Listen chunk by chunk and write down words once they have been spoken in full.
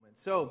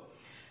So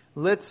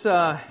let's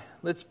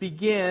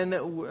begin.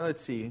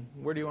 Let's see.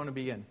 Where do you want to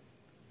begin?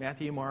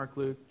 Matthew, Mark,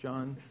 Luke,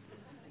 John.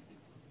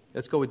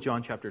 Let's go with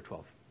John chapter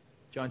 12.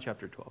 John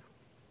chapter 12.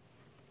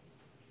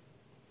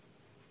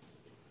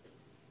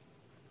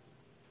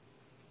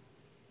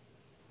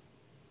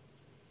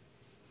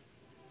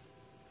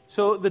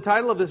 So the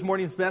title of this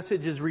morning's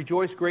message is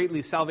Rejoice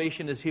Greatly,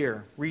 Salvation is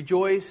Here.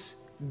 Rejoice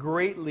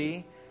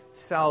greatly,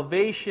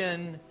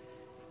 salvation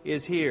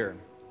is here.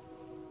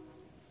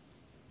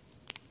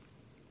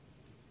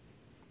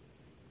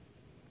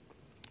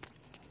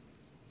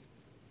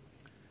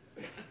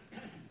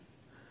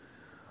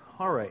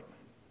 All right.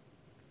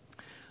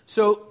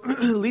 So,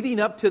 leading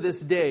up to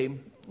this day,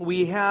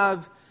 we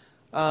have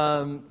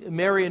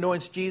Mary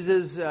anoints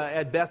Jesus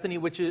at Bethany,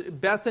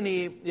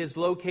 Bethany is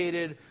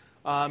located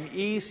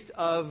east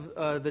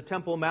of the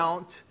Temple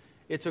Mount.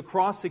 It's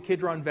across the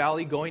Kidron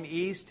Valley going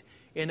east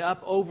and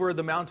up over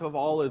the Mount of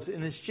Olives,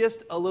 and it's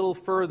just a little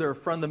further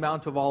from the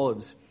Mount of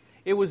Olives.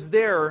 It was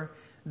there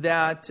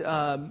that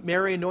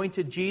Mary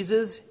anointed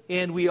Jesus,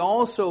 and we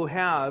also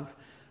have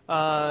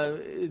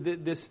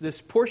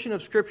this portion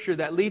of Scripture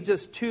that leads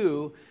us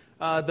to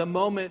the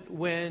moment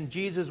when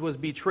Jesus was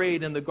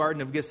betrayed in the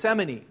Garden of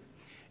Gethsemane.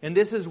 And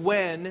this is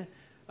when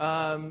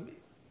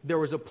there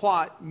was a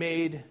plot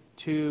made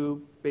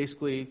to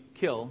basically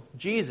kill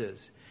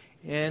Jesus.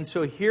 And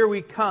so here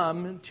we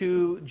come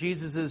to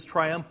Jesus'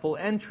 triumphal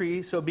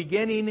entry. So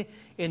beginning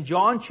in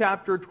John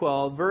chapter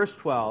 12, verse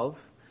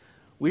 12,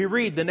 we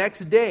read, "The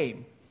next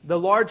day, the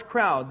large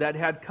crowd that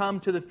had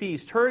come to the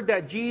feast heard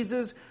that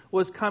Jesus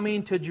was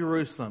coming to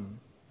Jerusalem.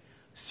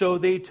 So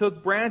they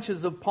took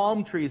branches of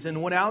palm trees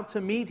and went out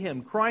to meet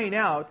him, crying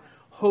out,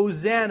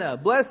 'Hosanna!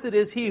 Blessed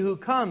is he who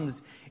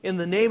comes in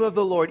the name of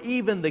the Lord,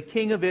 even the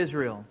King of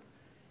Israel.'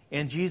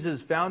 And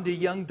Jesus found a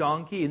young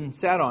donkey and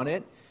sat on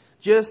it,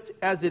 just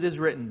as it is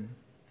written,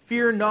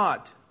 'Fear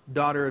not,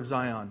 daughter of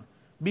Zion.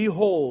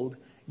 Behold,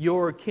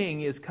 your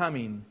king is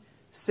coming,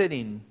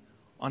 sitting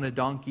on a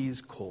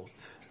donkey's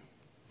colt.'"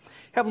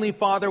 Heavenly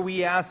Father,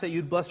 we ask that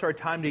you'd bless our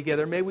time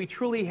together. May we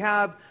truly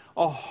have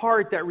a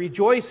heart that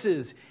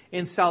rejoices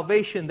in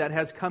salvation that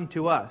has come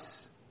to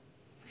us.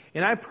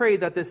 And I pray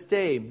that this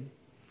day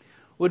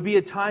would be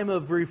a time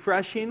of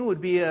refreshing, would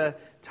be a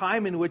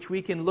time in which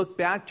we can look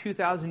back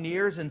 2,000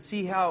 years and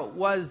see how it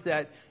was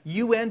that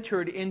you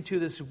entered into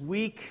this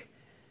week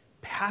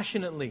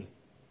passionately,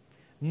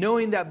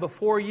 knowing that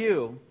before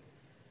you,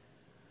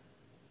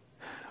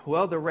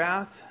 the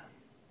wrath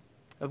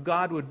of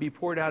God would be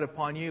poured out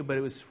upon you, but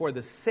it was for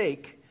the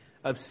sake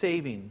of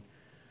saving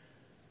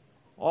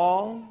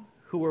all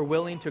who were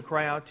willing to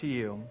cry out to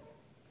you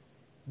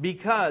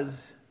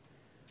because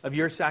of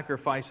your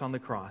sacrifice on the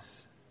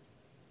cross.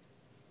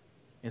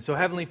 And so,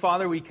 Heavenly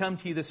Father, we come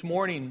to you this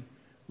morning,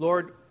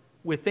 Lord,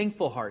 with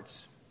thankful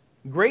hearts,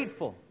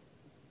 grateful.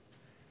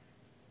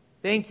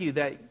 Thank you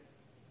that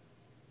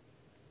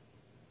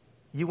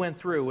you went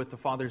through with the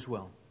Father's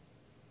will.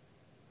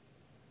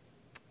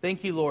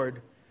 Thank you,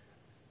 Lord,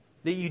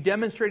 that you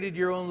demonstrated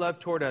your own love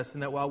toward us,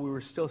 and that while we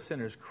were still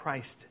sinners,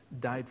 Christ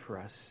died for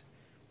us.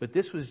 But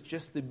this was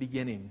just the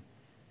beginning.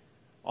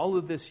 All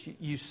of this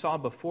you saw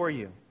before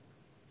you.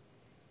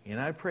 And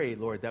I pray,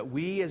 Lord, that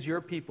we as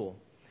your people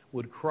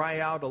would cry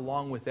out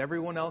along with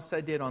everyone else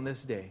that did on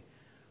this day,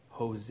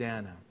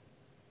 "Hosanna!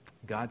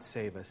 God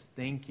save us.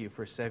 Thank you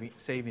for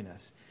saving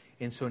us."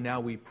 And so now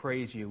we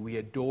praise you, we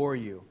adore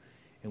you,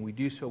 and we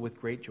do so with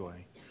great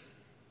joy.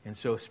 And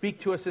so speak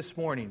to us this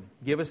morning.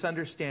 Give us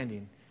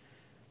understanding.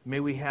 May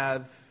we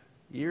have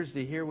ears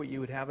to hear what you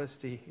would have us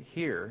to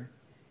hear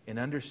and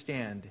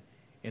understand,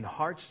 and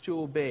hearts to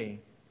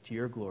obey to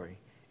your glory.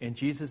 In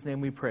Jesus'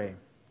 name we pray.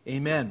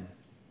 Amen.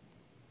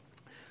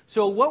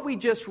 So what we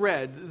just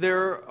read,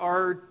 there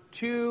are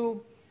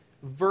two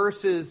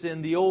verses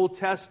in the Old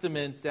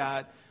Testament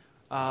that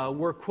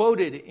were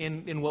quoted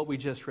in what we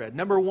just read.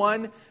 Number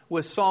one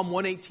was Psalm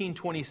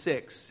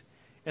 118:26,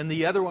 and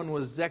the other one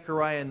was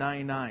Zechariah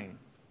 9:9.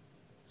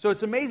 So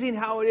it's amazing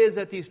how it is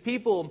that these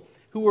people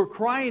who were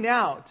crying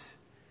out,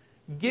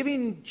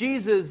 giving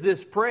Jesus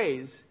this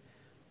praise,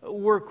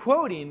 were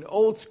quoting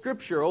old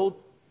Scripture,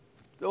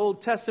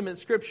 Old Testament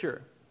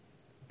Scripture.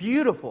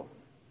 Beautiful.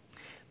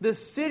 The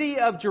city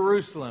of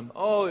Jerusalem.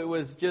 Oh, it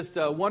was just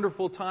a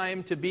wonderful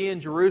time to be in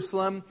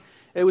Jerusalem.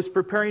 It was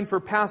preparing for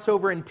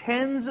Passover, and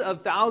tens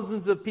of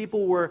thousands of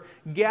people were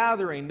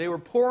gathering. They were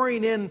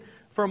pouring in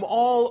from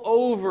all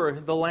over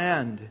the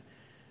land.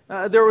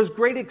 There was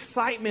great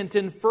excitement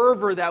and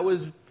fervor that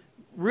was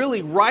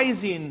really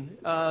rising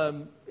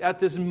at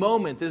this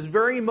moment, this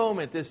very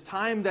moment, this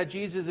time that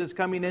Jesus is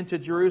coming into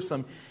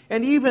Jerusalem.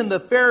 And even the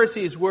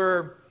Pharisees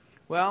were,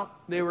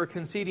 they were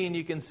conceding,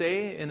 you can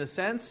say, in a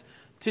sense,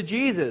 to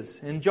Jesus.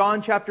 In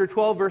John chapter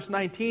 12, verse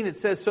 19, it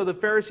says, "So the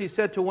Pharisees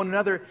said to one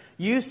another,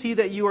 'You see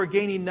that you are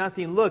gaining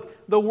nothing.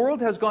 Look, the world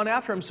has gone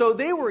after him.'" So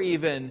they were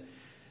even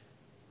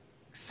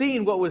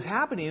seeing what was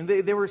happening.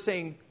 They were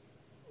saying,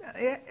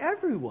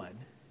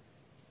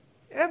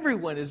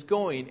 Everyone is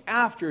going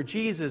after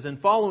Jesus and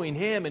following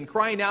him and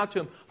crying out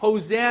to him,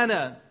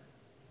 "Hosanna!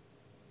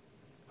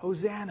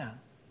 Hosanna!"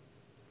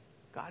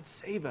 God,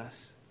 save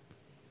us.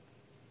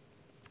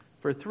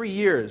 For 3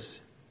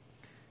 years,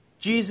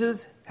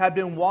 Jesus had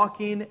been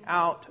walking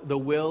out the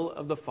will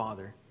of the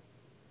Father.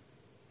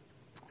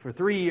 For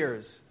 3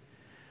 years,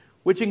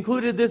 which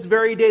included this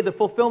very day, the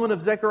fulfillment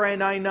of Zechariah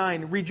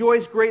 9:9.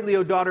 Rejoice greatly,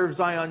 O daughter of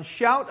Zion.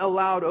 Shout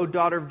aloud, O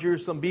daughter of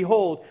Jerusalem.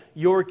 Behold,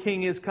 your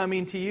king is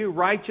coming to you.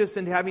 Righteous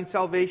and having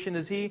salvation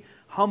is he,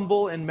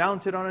 humble and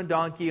mounted on a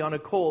donkey, on a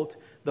colt,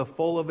 the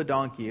foal of a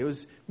donkey. It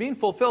was being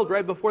fulfilled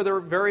right before their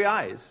very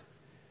eyes.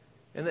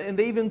 And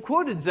they even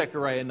quoted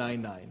Zechariah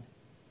 9:9.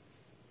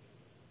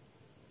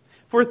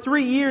 For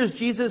 3 years,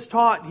 Jesus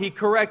taught, He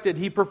corrected,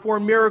 He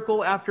performed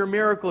miracle after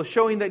miracle,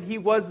 showing that He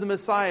was the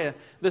Messiah,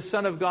 the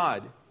Son of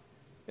God.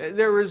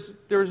 There was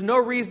no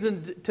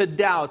reason to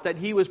doubt that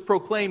He was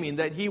proclaiming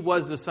that He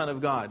was the Son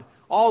of God,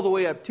 all the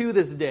way up to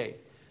this day.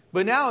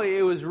 But now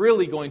it was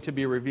really going to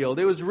be revealed.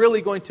 It was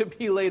really going to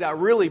be laid out,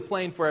 really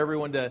plain for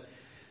everyone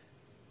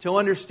to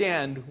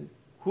understand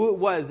who it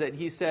was that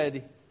He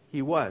said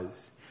He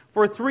was.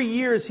 For 3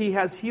 years, He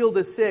has healed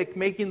the sick,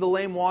 making the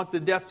lame walk,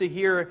 the deaf to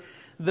hear,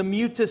 the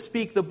mute to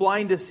speak, the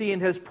blind to see,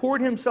 and has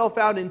poured Himself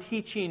out in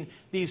teaching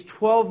these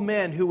 12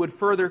 men who would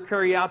further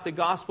carry out the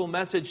gospel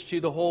message to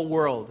the whole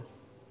world.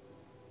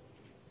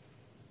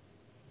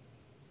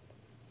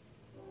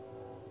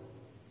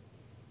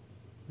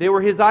 They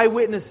were His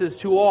eyewitnesses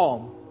to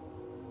all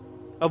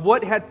of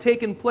what had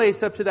taken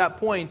place up to that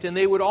point, and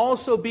they would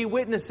also be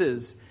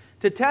witnesses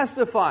to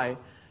testify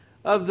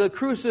of the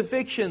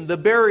crucifixion, the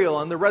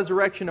burial, and the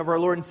resurrection of our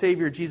Lord and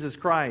Savior Jesus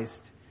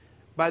Christ.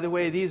 By the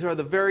way, these are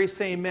the very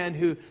same men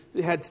who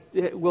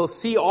will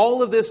see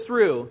all of this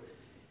through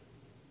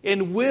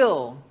and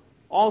will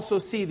also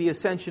see the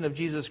ascension of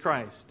Jesus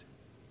Christ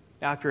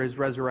after His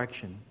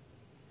resurrection.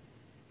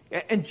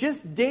 And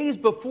just days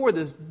before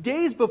this,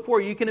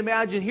 you can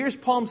imagine, here's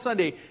Palm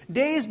Sunday,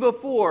 days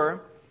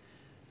before,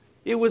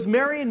 it was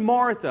Mary and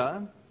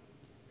Martha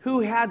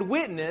who had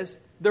witnessed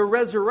the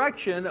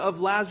resurrection of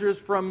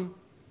Lazarus from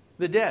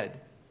the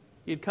dead.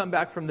 He had come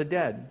back from the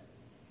dead.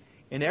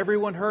 And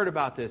everyone heard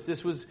about this.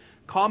 This was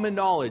common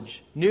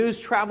knowledge. News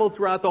traveled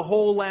throughout the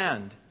whole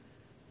land.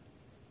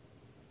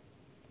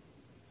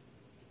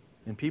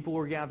 And people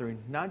were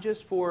gathering, not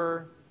just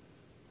for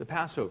the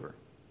Passover,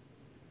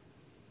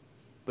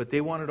 but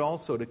they wanted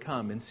also to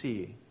come and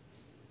see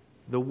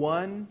the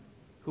one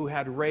who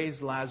had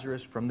raised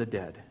Lazarus from the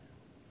dead.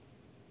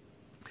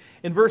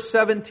 In verse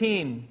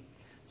 17,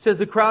 it says,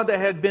 the crowd that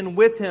had been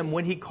with Him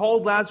when He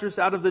called Lazarus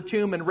out of the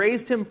tomb and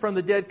raised him from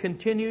the dead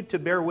continued to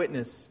bear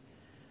witness.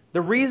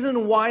 The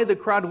reason why the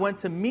crowd went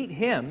to meet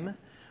Him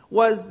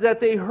was that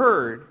they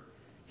heard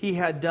He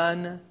had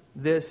done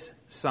this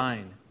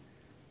sign.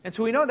 And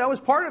so we know that was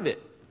part of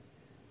it.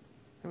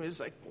 I mean, it's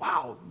like,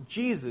 wow,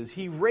 Jesus,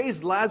 He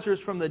raised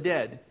Lazarus from the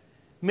dead.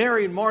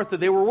 Mary and Martha,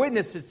 they were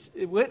witnesses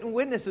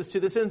to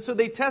this, and so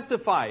they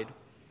testified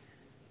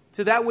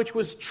to that which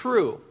was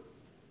true.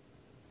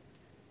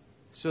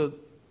 So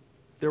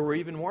there were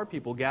even more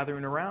people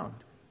gathering around.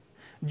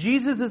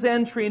 Jesus'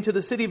 entry into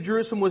the city of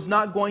Jerusalem was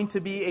not going to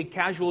be a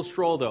casual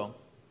stroll, though.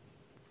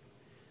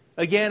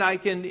 Again, I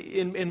can,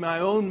 in my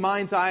own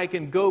mind's eye, I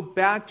can go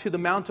back to the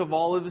Mount of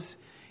Olives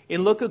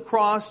and look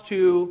across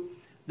to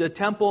the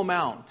Temple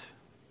Mount.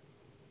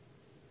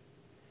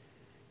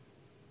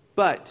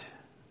 But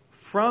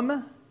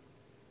from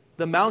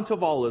the Mount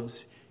of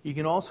Olives, you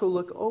can also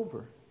look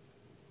over.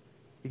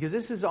 Because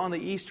this is on the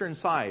eastern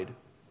side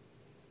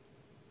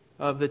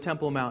of the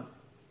Temple Mount,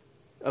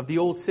 of the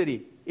old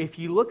city. If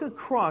you look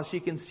across,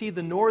 you can see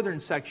the northern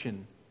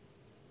section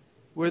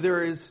where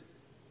there is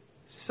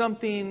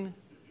something,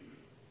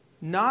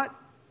 not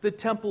the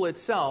temple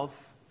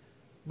itself,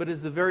 but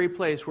is the very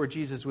place where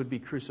Jesus would be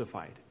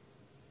crucified.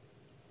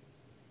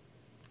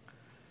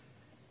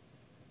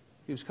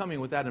 He was coming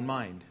with that in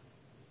mind.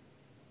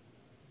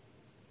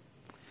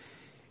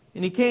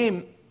 And He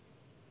came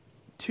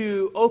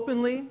to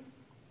openly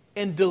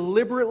and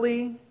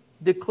deliberately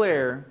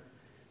declare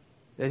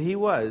that He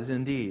was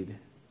indeed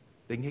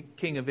the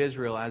King of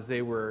Israel as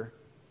they were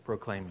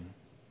proclaiming.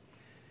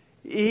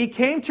 He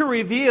came to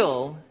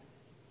reveal,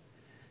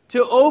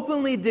 to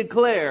openly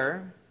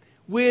declare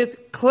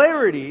with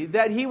clarity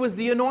that He was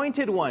the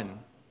Anointed One.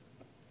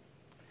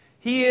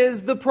 He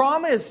is the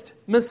promised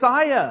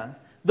Messiah,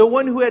 the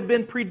one who had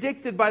been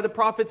predicted by the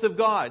prophets of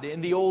God in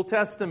the Old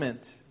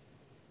Testament.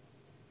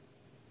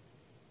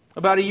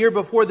 About a year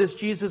before this,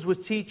 Jesus was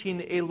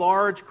teaching a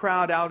large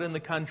crowd out in the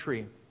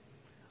country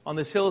on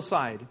this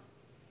hillside.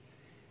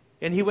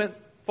 And He went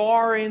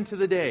far into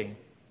the day.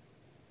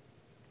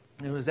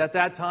 It was at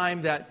that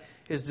time that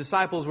His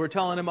disciples were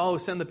telling Him, oh,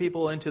 send the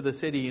people into the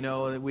city,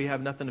 we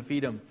have nothing to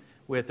feed them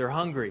with. They're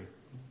hungry,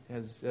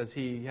 as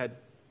He had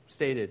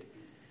stated.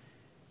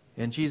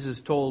 And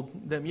Jesus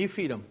told them, you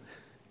feed them.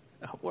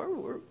 How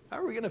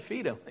are we going to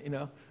feed them?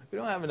 We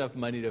don't have enough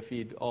money to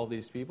feed all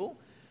these people.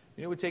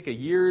 It would take a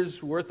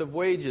year's worth of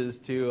wages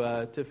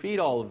to feed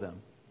all of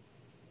them.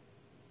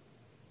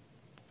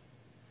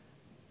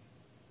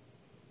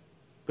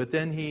 But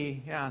then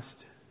He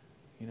asked,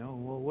 well,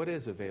 what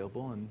is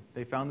available? And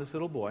they found this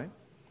little boy.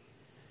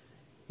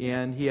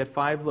 And he had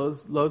 5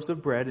 loaves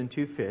of bread and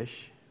 2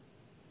 fish.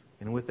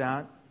 And with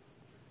that,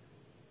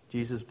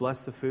 Jesus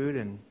blessed the food,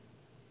 and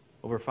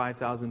over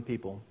 5,000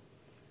 people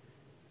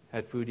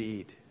had food to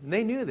eat. And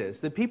they knew this.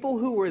 The people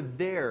who were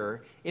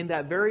there in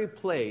that very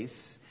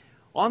place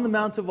on the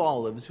Mount of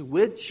Olives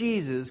with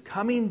Jesus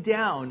coming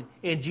down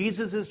in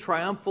Jesus'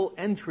 triumphal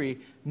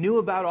entry knew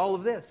about all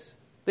of this.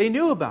 They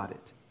knew about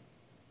it.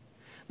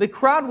 The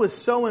crowd was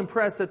so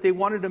impressed that they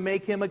wanted to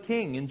make him a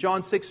king. In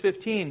John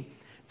 6:15,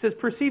 it says,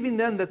 perceiving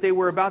then that they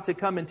were about to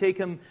come and take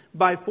him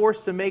by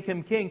force to make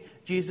him king,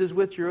 Jesus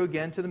withdrew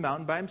again to the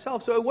mountain by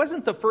himself. So it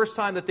wasn't the first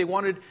time that they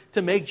wanted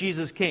to make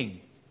Jesus king.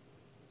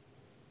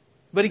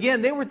 But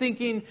again, they were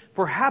thinking,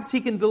 perhaps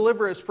he can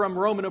deliver us from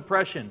Roman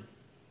oppression.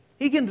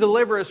 He can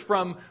deliver us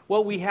from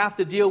what we have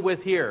to deal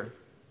with here.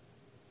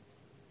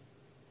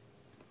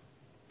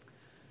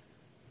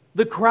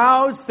 The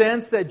crowd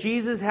sensed that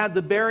Jesus had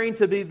the bearing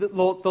to be the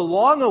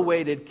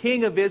long-awaited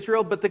King of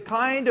Israel, but the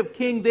kind of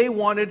king they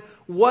wanted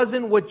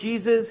wasn't what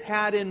Jesus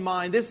had in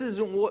mind. This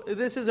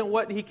isn't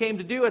what he came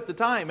to do at the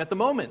time, at the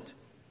moment.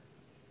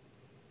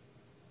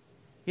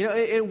 You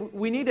know,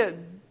 we need to,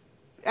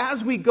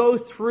 as we go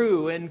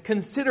through and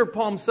consider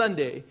Palm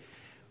Sunday,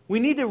 we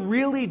need to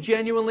really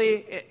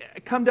genuinely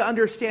come to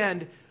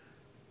understand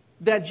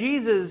that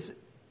Jesus,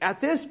 at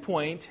this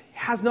point,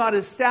 has not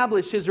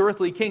established his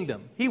earthly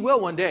kingdom. He will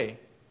one day.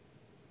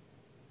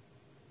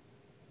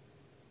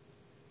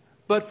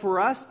 But for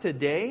us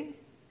today,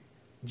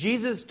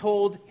 Jesus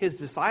told his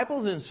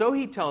disciples, and so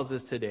he tells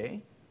us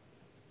today,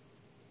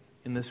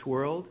 in this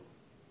world,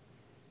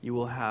 you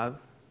will have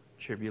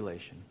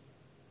tribulation.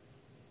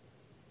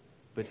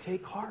 But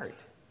take heart.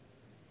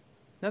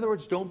 In other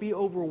words, don't be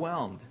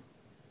overwhelmed.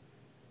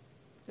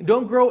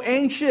 Don't grow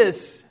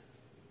anxious.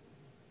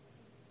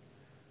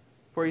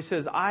 For he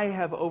says, I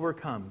have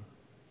overcome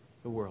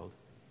the world.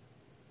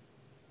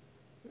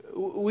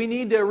 We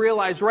need to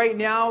realize right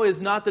now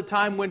is not the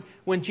time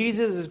when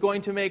Jesus is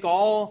going to make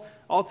all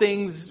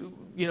things,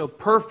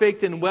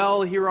 perfect and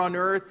well here on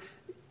earth.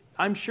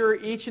 I'm sure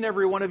each and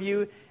every one of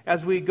you,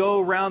 as we go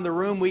around the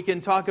room, we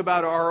can talk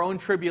about our own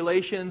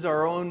tribulations,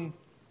 our own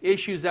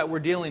issues that we're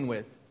dealing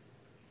with.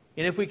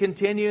 And if we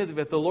continue,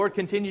 if the Lord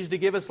continues to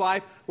give us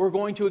life, we're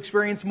going to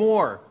experience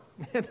more.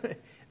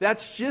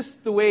 That's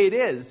just the way it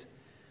is.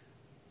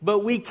 But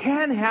we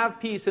can have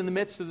peace in the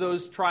midst of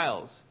those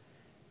trials,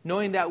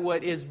 knowing that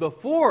what is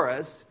before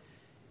us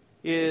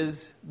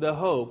is the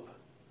hope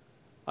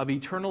of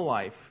eternal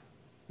life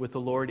with the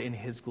Lord in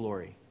his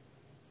glory.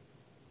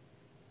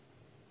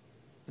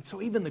 And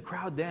so even the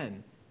crowd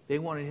then, they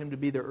wanted him to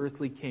be their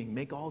earthly king,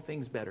 make all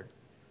things better.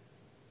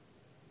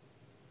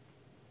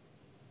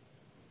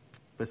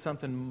 But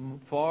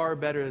something far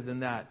better than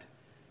that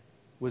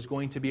was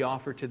going to be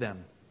offered to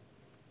them.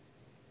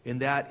 And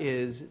that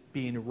is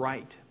being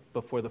right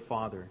before the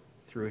Father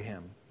through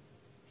him.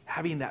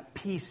 Having that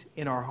peace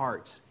in our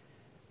hearts.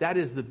 That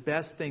is the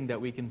best thing that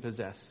we can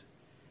possess.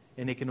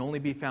 And it can only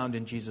be found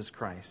in Jesus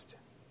Christ.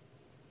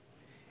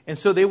 And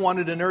so they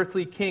wanted an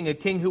earthly king, a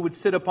king who would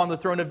sit upon the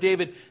throne of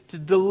David to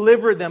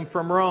deliver them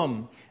from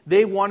Rome.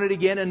 They wanted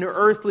again an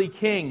earthly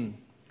king.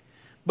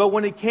 But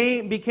when it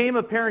became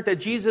apparent that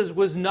Jesus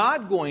was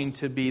not going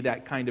to be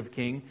that kind of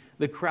king,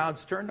 the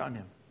crowds turned on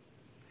him.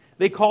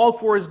 They called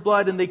for his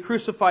blood and they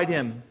crucified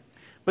him.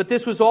 But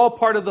this was all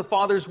part of the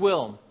Father's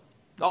will.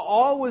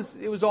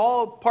 It was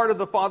all part of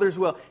the Father's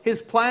will.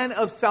 His plan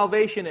of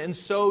salvation, and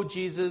so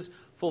Jesus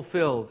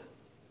fulfilled.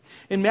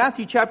 In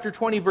Matthew chapter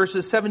 20,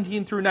 verses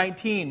 17 through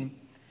 19,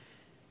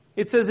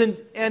 it says,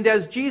 And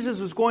as Jesus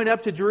was going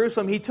up to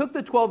Jerusalem, he took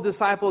the 12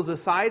 disciples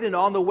aside, and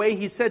on the way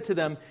he said to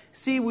them,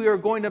 See, we are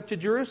going up to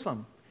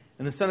Jerusalem,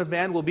 and the Son of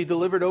Man will be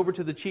delivered over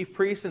to the chief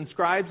priests and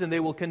scribes, and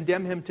they will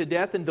condemn him to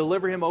death and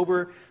deliver him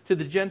over to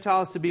the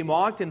Gentiles to be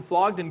mocked and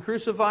flogged and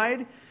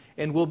crucified,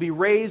 and will be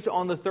raised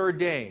on the third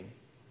day.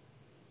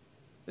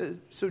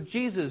 So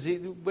Jesus,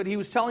 what he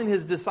was telling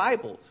his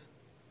disciples,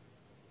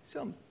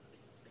 so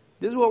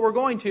this is what we're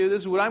going to,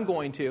 this is what I'm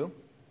going to.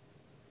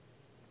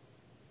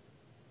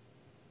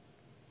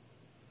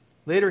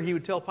 Later he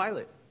would tell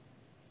Pilate,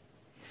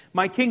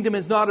 My kingdom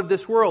is not of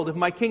this world. If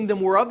my kingdom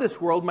were of this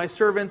world, my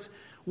servants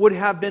would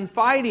have been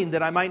fighting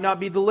that I might not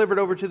be delivered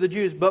over to the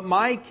Jews. But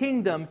my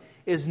kingdom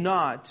is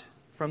not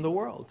from the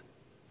world.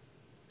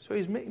 So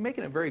he's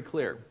making it very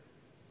clear.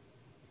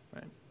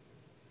 Right?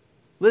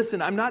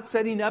 Listen, I'm not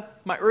setting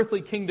up my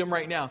earthly kingdom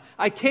right now.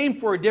 I came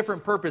for a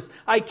different purpose.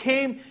 I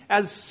came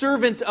as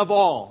servant of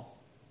all.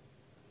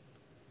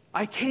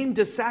 I came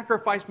to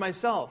sacrifice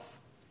myself,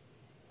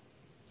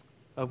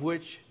 of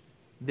which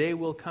they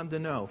will come to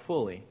know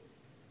fully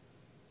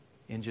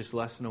in just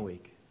less than a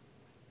week.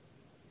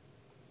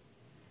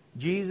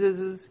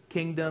 Jesus'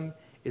 kingdom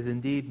is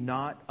indeed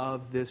not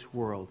of this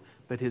world,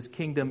 but his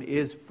kingdom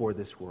is for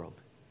this world.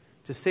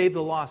 To save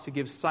the lost, to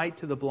give sight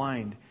to the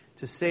blind,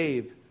 to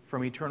save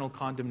from eternal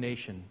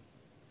condemnation.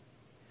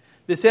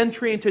 This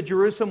entry into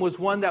Jerusalem was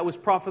one that was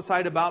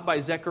prophesied about by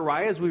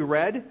Zechariah, as we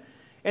read.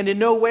 and in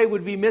no way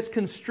would be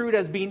misconstrued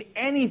as being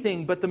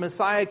anything but the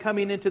Messiah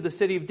coming into the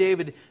city of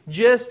David,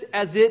 just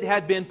as it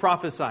had been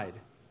prophesied.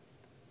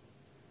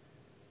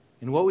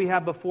 And what we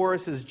have before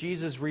us is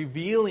Jesus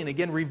revealing,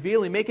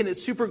 making it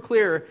super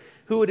clear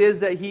who it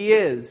is that He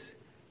is.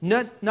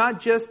 Not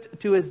just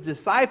to His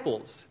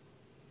disciples,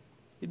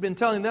 He'd been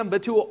telling them,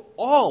 but to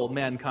all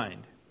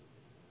mankind.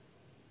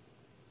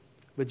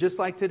 But just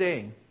like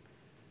today,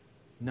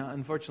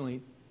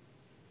 unfortunately,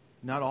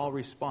 not all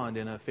respond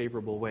in a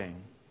favorable way.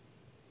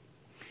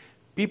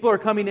 People are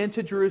coming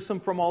into Jerusalem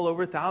from all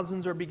over.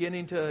 Thousands are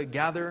beginning to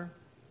gather,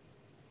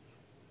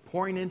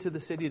 pouring into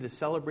the city to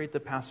celebrate the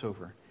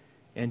Passover.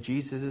 And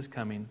Jesus is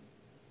coming,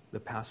 the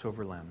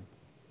Passover Lamb.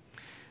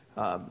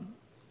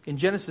 In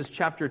Genesis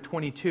chapter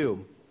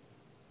 22,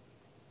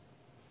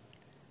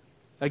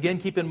 again,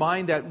 keep in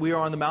mind that we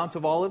are on the Mount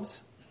of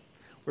Olives.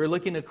 We're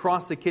looking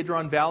across the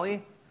Kidron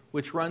Valley,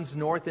 which runs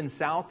north and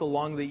south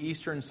along the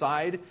eastern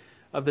side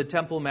of the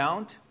Temple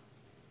Mount.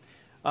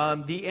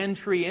 The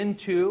entry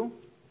into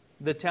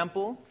the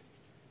temple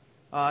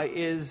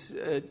is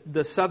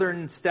the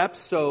southern steps,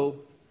 so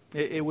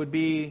it would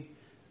be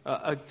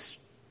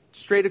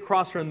straight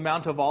across from the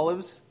Mount of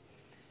Olives.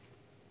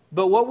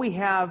 But what we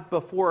have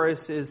before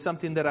us is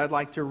something that I'd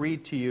like to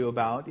read to you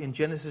about in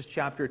Genesis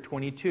chapter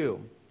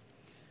 22,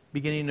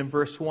 beginning in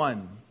verse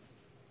 1.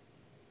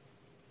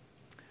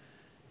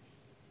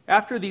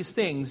 After these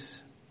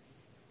things,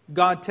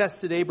 God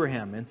tested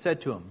Abraham and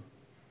said to him,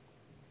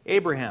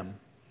 "Abraham,"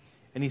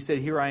 and he said,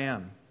 "Here I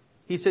am."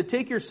 He said,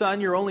 "Take your son,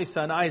 your only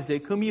son,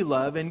 Isaac, whom you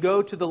love, and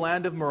go to the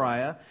land of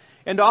Moriah,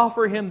 and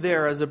offer him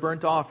there as a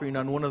burnt offering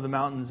on one of the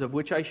mountains of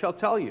which I shall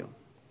tell you."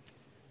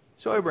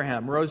 So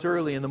Abraham rose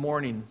early in the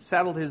morning,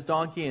 saddled his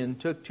donkey, and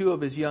took 2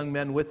 of his young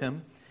men with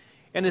him,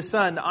 and his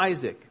son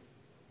Isaac.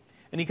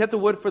 And he cut the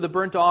wood for the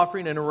burnt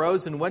offering, and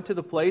arose and went to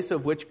the place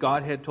of which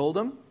God had told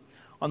him.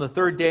 On the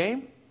 3rd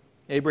day,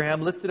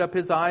 Abraham lifted up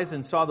his eyes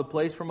and saw the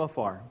place from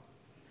afar.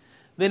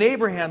 Then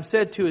Abraham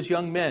said to his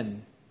young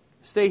men,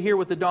 "Stay here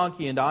with the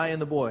donkey, and I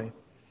and the boy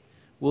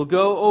will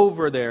go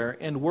over there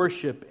and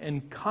worship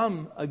and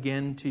come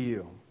again to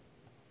you."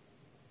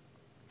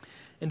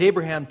 And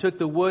Abraham took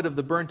the wood of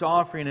the burnt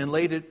offering and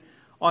laid it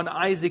on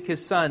Isaac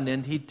his son,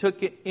 and he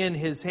took in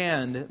his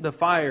hand the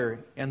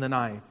fire and the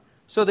knife.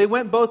 So they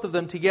went both of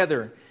them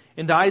together.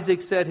 And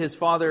Isaac said to his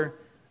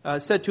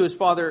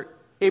father,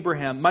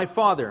 "Abraham, my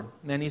father."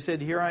 And he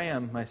said, "Here I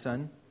am, my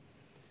son."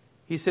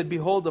 He said,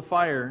 "Behold the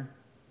fire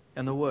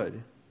and the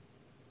wood,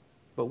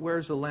 but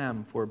where's the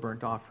lamb for a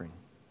burnt offering?"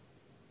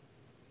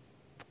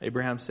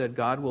 Abraham said,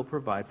 "God will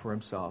provide for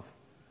himself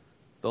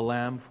the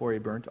lamb for a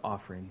burnt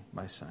offering,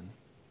 my son."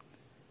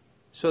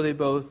 So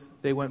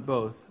they went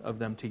both of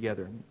them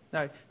together.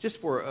 Now, just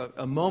for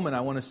a moment,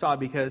 I want to stop,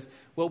 because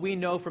what we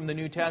know from the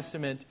New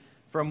Testament,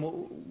 from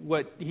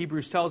what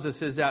Hebrews tells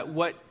us, is that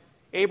what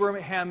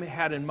Abraham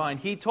had in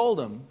mind, he told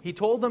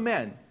the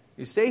men,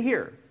 "You stay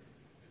here.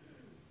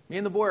 Me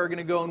and the boy are going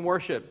to go and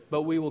worship,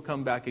 but we will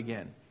come back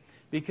again."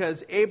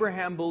 Because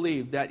Abraham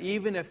believed that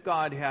even if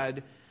God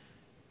had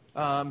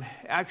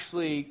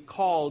actually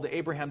called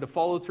Abraham to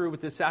follow through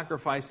with the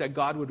sacrifice, that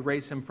God would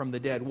raise him from the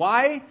dead.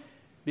 Why?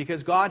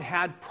 Because God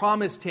had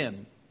promised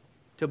him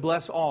to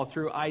bless all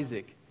through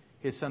Isaac,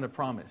 his son of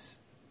promise.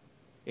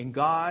 And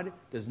God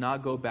does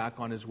not go back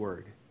on His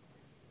word.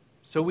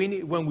 So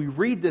when we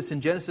read this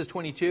in Genesis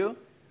 22,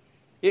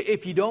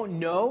 if you don't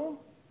know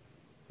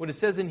what it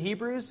says in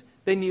Hebrews,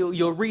 then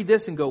you'll read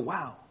this and go,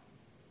 "Wow,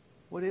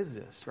 what is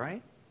this?"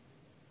 Right?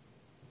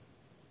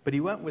 But he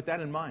went with that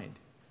in mind.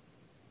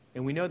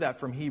 And we know that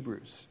from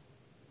Hebrews.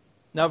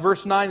 Now,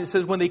 verse 9, it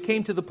says, "When they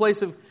came to the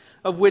place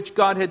of which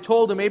God had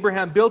told him,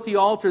 Abraham built the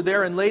altar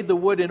there and laid the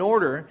wood in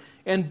order,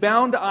 and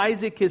bound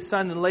Isaac his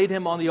son and laid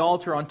him on the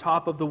altar on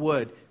top of the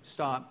wood."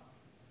 Stop.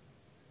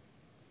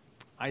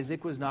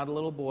 Isaac was not a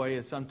little boy,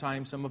 as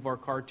sometimes some of our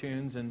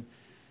cartoons and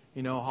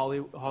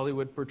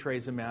Hollywood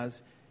portrays him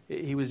as.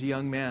 He was a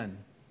young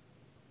man.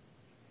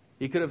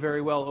 He could have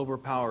very well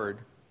overpowered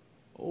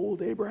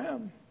old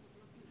Abraham.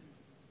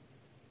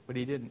 But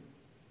he didn't.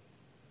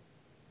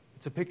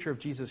 It's a picture of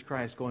Jesus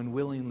Christ going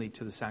willingly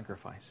to the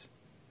sacrifice.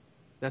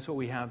 That's what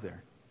we have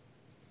there.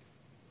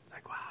 It's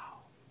like, wow.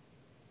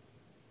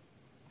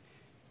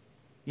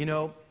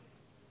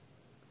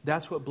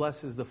 That's what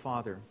blesses the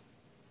Father.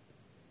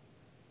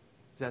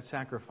 Is that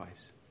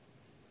sacrifice.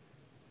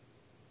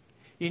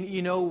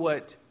 You know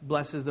what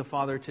blesses the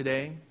Father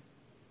today?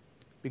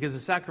 Because the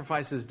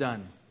sacrifice is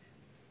done.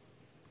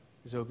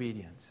 Is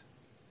obedience.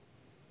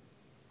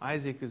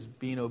 Isaac is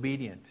being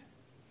obedient.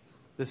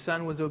 The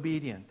son was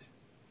obedient.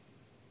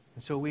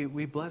 And so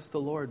we bless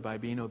the Lord by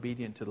being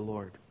obedient to the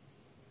Lord.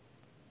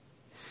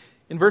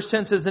 In verse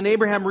 10 says, "Then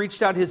Abraham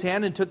reached out his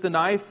hand and took the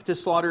knife to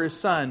slaughter his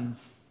son.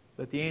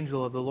 But the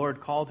angel of the Lord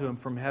called to him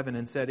from heaven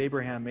and said,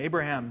 'Abraham,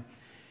 Abraham.'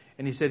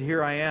 And he said,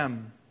 'Here I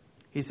am.'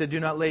 He said, 'Do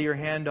not lay your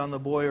hand on the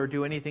boy or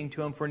do anything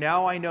to him, for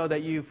now I know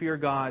that you fear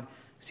God,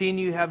 seeing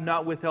you have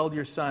not withheld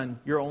your son,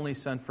 your only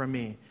son, from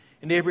me.'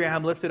 And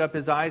Abraham lifted up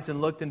his eyes and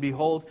looked, and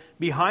behold,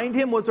 behind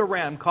him was a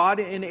ram caught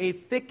in a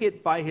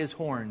thicket by his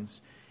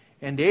horns.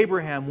 And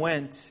Abraham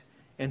went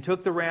and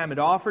took the ram and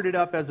offered it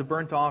up as a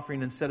burnt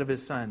offering instead of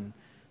his son.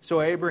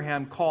 So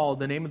Abraham called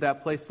the name of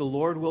that place, "The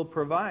Lord will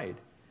provide."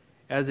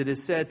 As it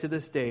is said to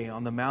this day,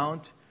 "On the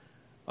mount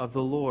of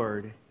the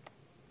Lord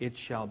it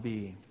shall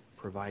be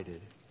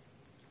provided."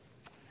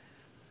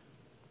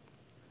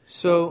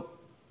 So,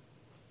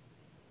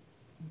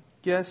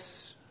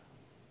 guess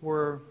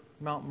where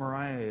Mount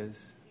Moriah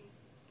is?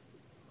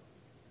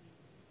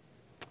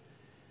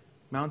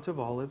 Mount of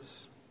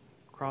Olives,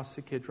 across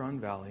the Kidron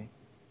Valley,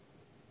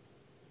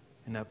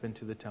 and up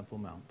into the Temple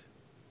Mount.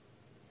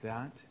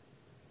 That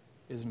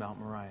is Mount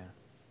Moriah.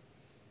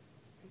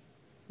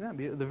 Isn't that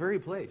beautiful? The very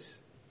place.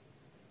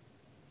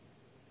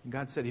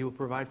 God said He will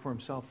provide for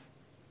Himself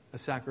a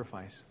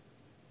sacrifice.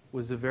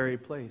 Was the very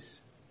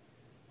place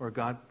where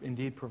God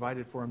indeed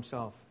provided for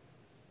Himself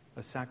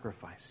a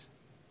sacrifice.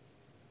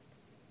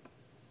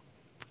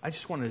 I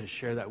just wanted to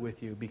share that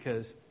with you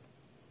because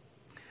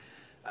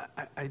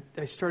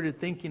I started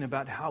thinking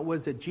about how it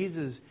was that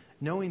Jesus,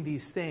 knowing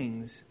these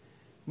things,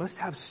 must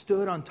have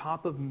stood on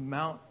top of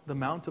the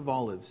Mount of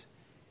Olives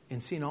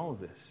and seen all of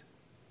this.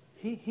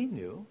 He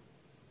knew.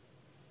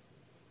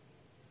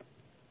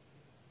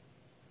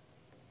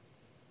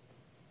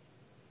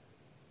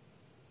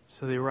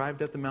 So they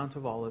arrived at the Mount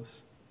of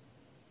Olives.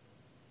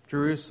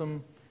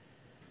 Jerusalem,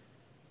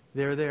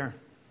 they're there.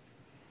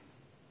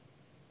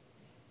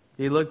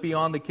 They look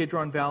beyond the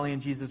Kidron Valley,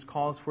 and Jesus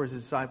calls for His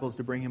disciples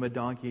to bring Him a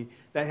donkey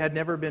that had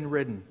never been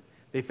ridden.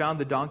 They found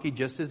the donkey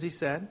just as He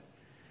said,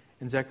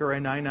 and Zechariah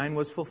 9:9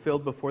 was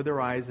fulfilled before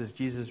their eyes as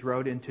Jesus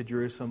rode into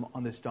Jerusalem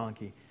on this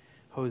donkey.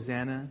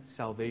 Hosanna,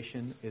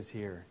 salvation is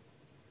here.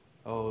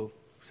 Oh,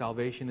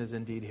 salvation is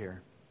indeed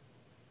here.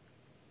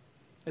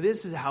 And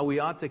this is how we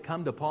ought to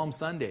come to Palm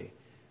Sunday,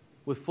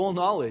 with full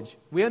knowledge.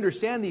 We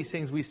understand these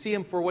things. We see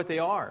them for what they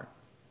are.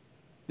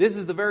 This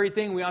is the very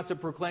thing we ought to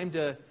proclaim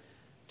to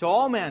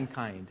all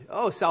mankind.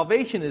 Oh,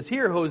 salvation is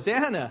here.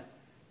 Hosanna.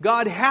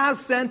 God has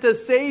sent a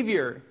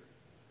Savior.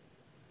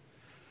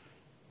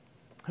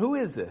 Who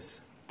is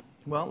this?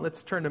 Well,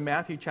 let's turn to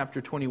Matthew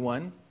chapter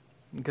 21,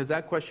 because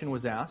that question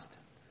was asked.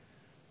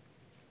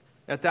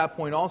 At that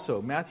point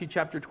also, Matthew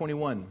chapter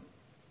 21.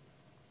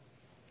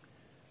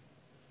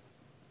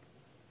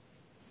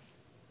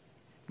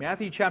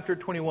 Matthew chapter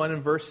 21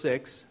 and verse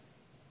 6.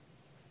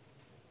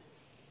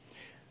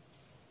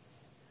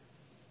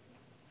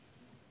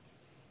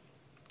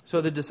 So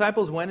the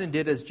disciples went and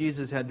did as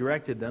Jesus had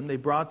directed them. They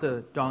brought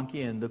the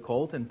donkey and the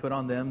colt and put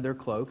on them their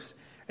cloaks,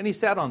 and He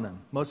sat on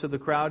them. Most of the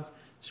crowd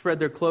spread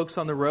their cloaks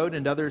on the road,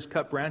 and others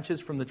cut branches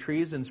from the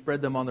trees and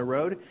spread them on the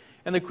road.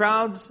 And the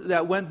crowds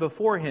that went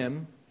before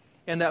Him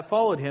and that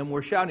followed Him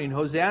were shouting,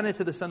 "Hosanna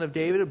to the Son of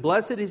David!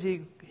 Blessed is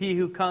he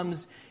who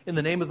comes in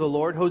the name of the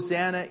Lord!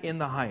 Hosanna in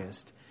the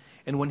highest!"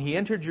 And when He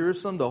entered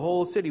Jerusalem, the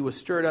whole city was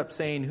stirred up,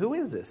 saying, "Who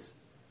is this?"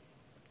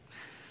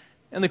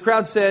 And the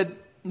crowd said,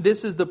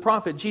 "This is the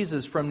prophet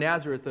Jesus from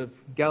Nazareth of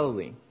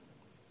Galilee."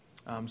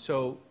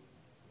 So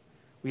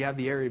we have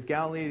the area of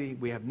Galilee,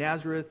 we have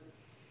Nazareth.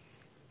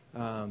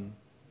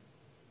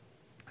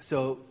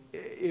 So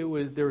there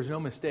was no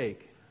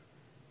mistake.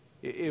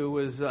 It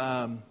was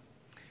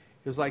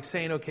like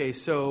saying, okay,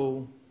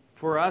 so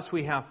for us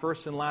we have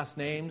first and last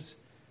names,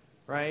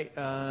 right?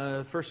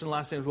 First and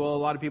last names. Well, a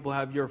lot of people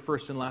have your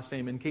first and last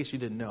name. In case you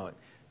didn't know it,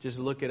 just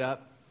look it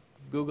up,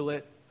 Google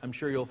it. I'm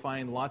sure you'll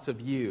find lots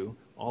of you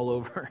all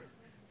over.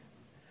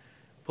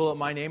 Pull up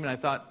my name, and I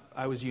thought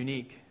I was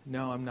unique.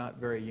 No, I'm not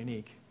very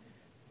unique.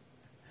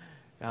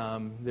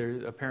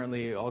 There's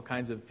apparently all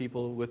kinds of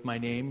people with my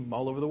name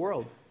all over the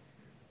world.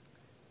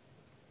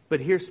 But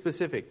here's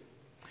specific.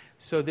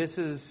 So this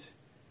is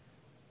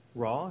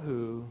Raw,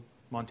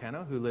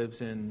 Montana, who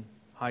lives in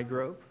High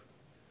Grove.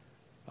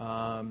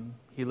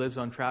 He lives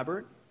on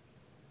Trabert.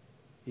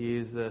 He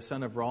is the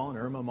son of Raw and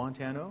Irma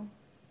Montano.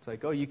 It's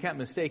like, oh, you can't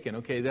mistake it.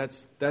 Okay,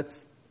 that's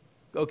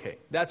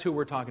who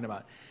we're talking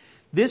about.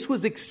 This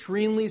was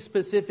extremely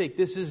specific.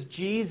 This is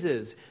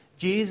Jesus.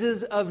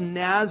 Jesus of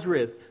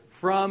Nazareth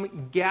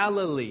from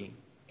Galilee.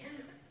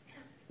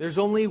 There's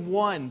only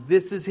one.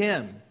 This is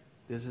Him.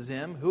 This is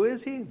Him. Who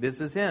is He?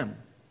 This is Him.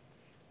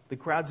 The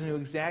crowds knew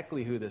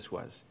exactly who this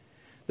was.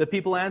 The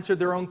people answered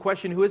their own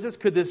question. Who is this?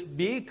 Could this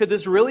be? Could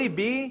this really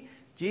be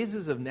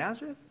Jesus of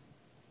Nazareth?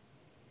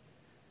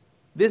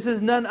 This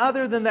is none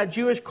other than that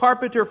Jewish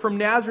carpenter from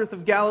Nazareth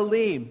of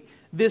Galilee.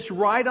 This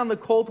ride on the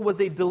colt was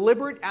a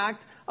deliberate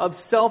act of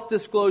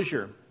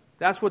self-disclosure.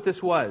 That's what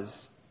this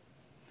was.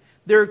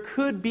 There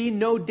could be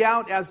no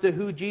doubt as to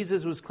who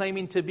Jesus was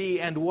claiming to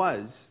be and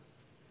was.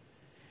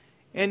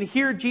 And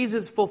here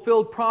Jesus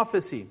fulfilled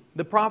prophecy.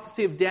 The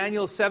prophecy of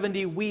Daniel's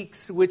 70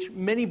 weeks, which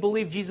many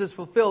believe Jesus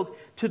fulfilled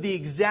to the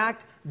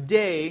exact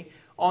day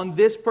on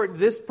this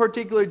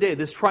particular day,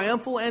 this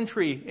triumphal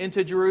entry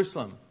into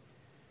Jerusalem.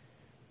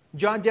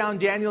 Jot down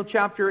Daniel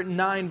chapter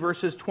 9,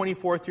 verses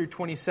 24 through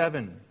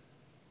 27.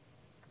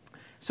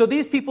 So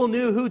these people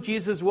knew who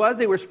Jesus was.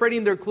 They were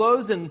spreading their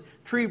clothes and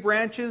tree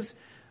branches,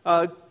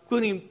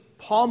 including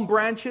palm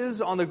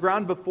branches on the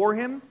ground before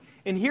Him.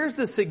 And here's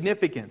the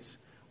significance.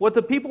 What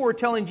the people were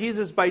telling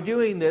Jesus by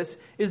doing this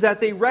is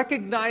that they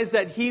recognized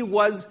that he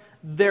was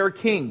their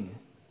king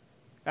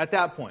at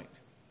that point.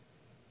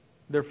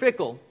 They're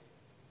fickle,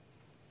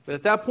 but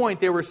at that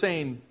point they were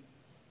saying,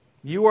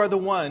 you are the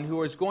one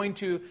who is going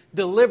to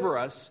deliver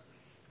us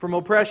from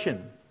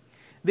oppression.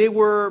 They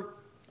were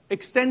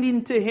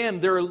extending to him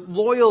their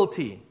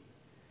loyalty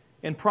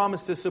and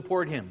promise to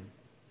support him.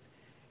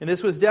 And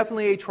this was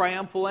definitely a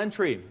triumphal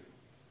entry.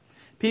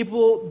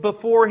 People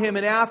before him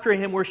and after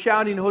him were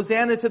shouting,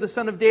 Hosanna to the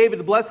Son of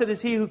David. Blessed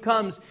is he who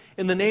comes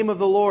in the name of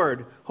the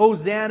Lord.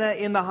 Hosanna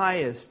in the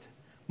highest.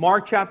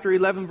 Mark chapter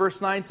 11 verse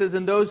 9 says,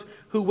 and those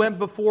who went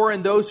before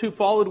and those who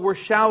followed were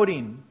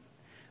shouting.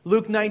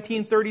 Luke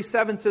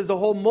 19:37 says, the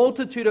whole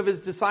multitude of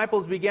his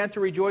disciples began to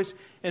rejoice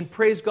and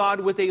praise God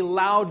with a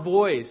loud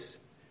voice.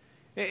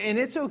 And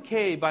it's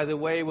okay, by the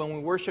way, when we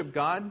worship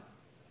God,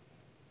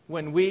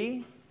 when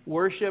we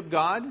worship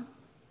God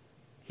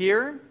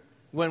here,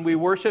 when we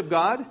worship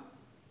God,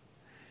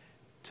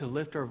 to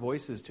lift our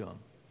voices to him,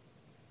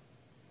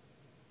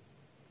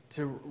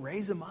 to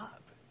raise him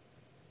up.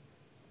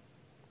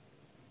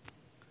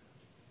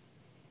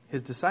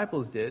 His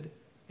disciples did,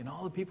 and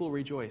all the people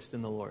rejoiced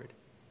in the Lord.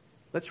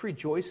 Let's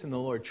rejoice in the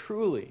Lord,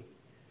 truly.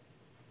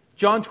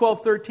 John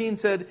 12:13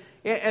 said,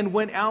 and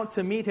went out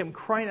to meet him,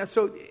 crying out.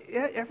 So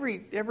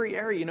every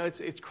area,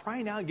 it's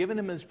crying out, giving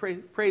him his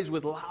praise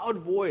with loud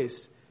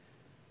voice.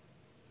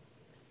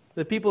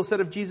 The people said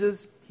of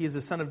Jesus, he is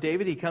the Son of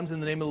David, he comes in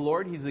the name of the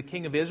Lord, he's the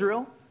King of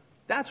Israel.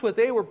 That's what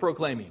they were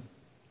proclaiming.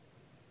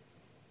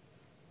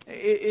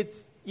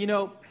 It's,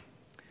 a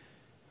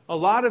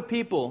lot of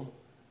people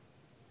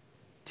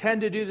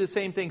tend to do the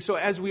same thing. So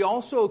as we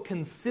also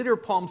consider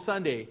Palm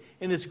Sunday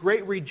in this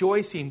great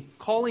rejoicing,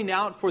 calling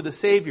out for the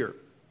Savior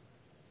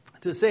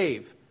to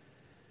save,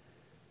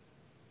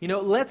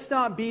 let's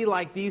not be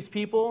like these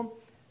people.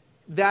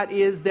 That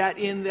is that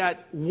in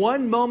that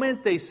one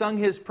moment they sung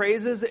his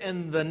praises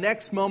and the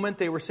next moment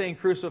they were saying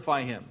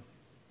crucify him.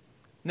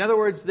 In other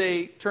words,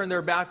 they turned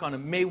their back on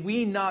him. May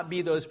we not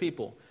be those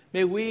people.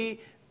 May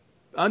we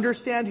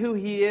understand who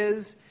he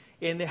is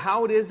and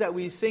how it is that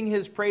we sing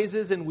his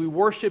praises and we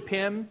worship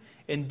him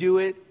and do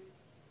it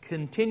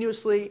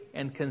continuously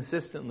and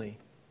consistently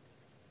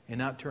and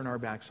not turn our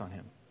backs on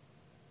him.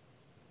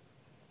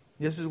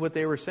 This is what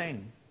they were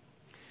saying.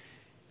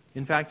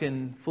 In fact,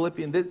 in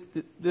Philippians,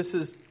 this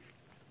is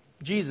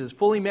Jesus,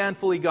 fully man,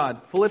 fully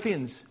God.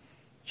 Philippians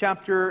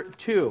chapter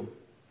 2,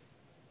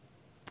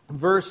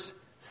 verse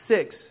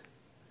 6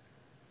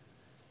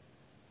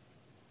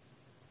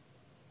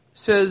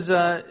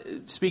 says,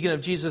 speaking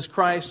of Jesus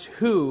Christ,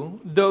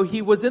 who, though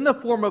he was in the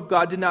form of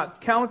God, did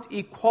not count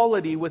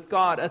equality with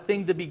God a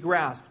thing to be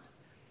grasped,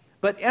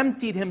 but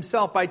emptied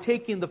himself by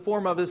taking the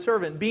form of a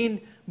servant,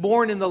 being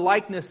born in the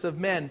likeness of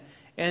men,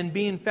 and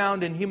being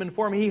found in human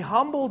form. He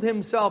humbled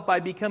himself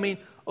by becoming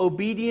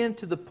obedient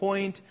to the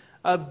point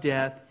of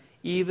death,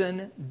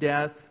 even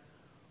death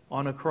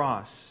on a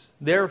cross.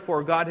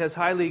 Therefore, God has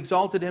highly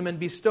exalted him and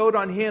bestowed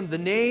on him the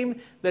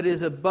name that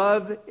is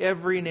above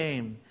every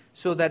name,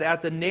 so that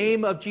at the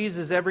name of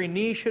Jesus every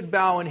knee should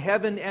bow in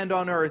heaven and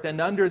on earth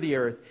and under the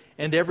earth,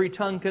 and every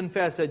tongue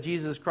confess that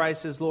Jesus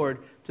Christ is Lord,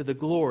 to the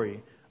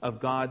glory of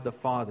God the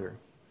Father.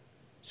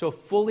 So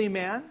fully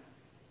man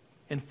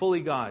and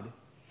fully God.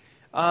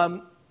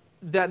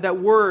 That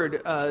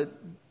word,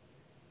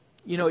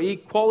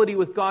 equality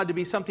with God, to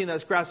be something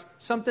that's grasped,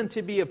 something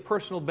to be of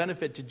personal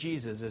benefit to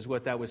Jesus is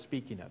what that was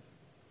speaking of.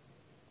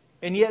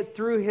 And yet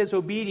through his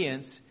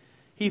obedience,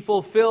 he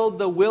fulfilled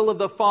the will of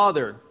the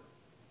Father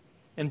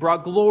and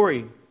brought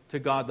glory to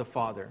God the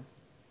Father.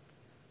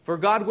 For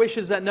God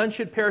wishes that none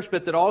should perish,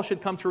 but that all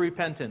should come to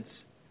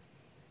repentance.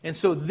 And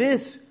so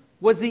this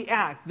was the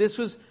act. This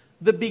was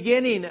the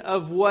beginning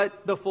of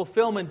what the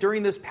fulfillment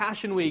during this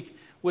Passion Week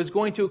was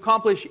going to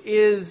accomplish,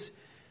 is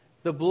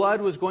the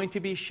blood was going to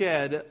be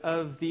shed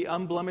of the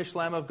unblemished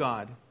Lamb of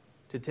God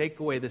to take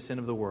away the sin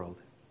of the world.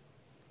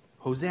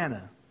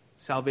 Hosanna,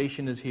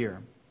 salvation is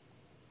here.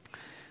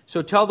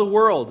 So tell the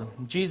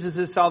world, Jesus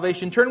is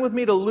salvation. Turn with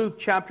me to Luke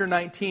chapter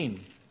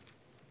 19.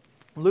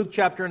 Luke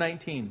chapter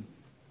 19.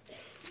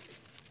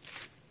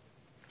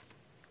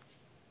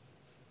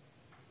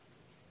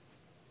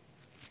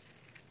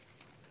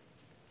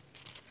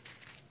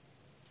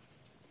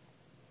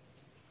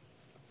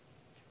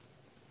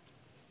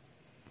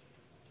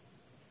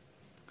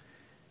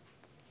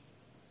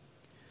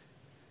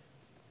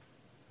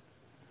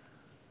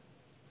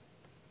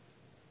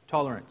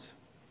 Tolerance.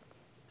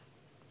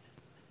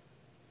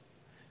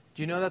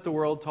 Do you know that the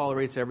world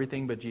tolerates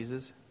everything but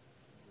Jesus?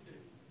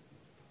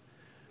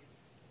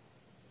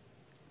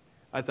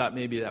 I thought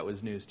maybe that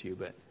was news to you,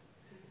 but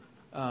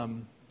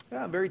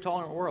a very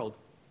tolerant world,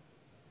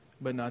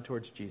 but not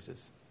towards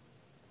Jesus.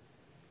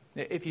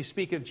 If you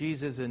speak of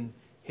Jesus and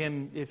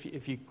him,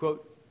 if you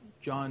quote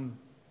John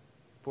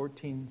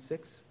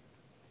 14:6,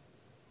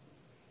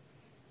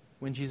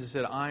 when Jesus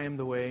said, I am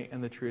the way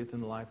and the truth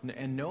and the life,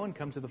 and no one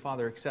comes to the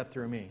Father except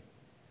through me,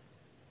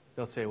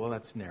 they'll say, well,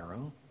 that's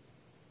narrow.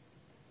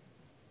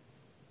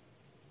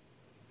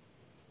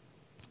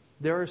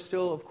 there are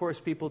still, of course,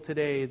 people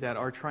today that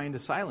are trying to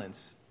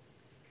silence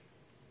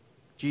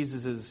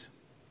Jesus'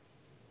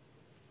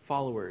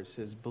 followers,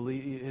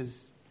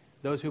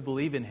 those who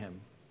believe in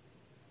him.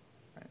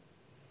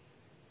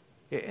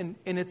 Right?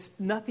 And it's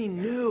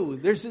nothing new.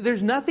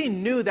 There's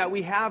nothing new that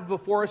we have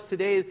before us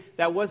today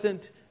that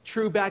wasn't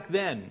true back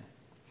then.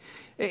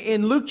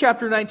 In Luke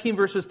chapter 19,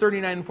 verses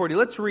 39 and 40,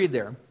 let's read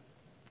there.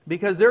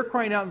 Because they're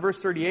crying out in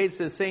verse 38, it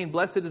says, saying,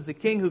 blessed is the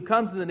King who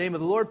comes in the name of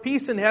the Lord,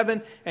 peace in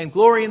heaven and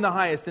glory in the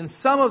highest. And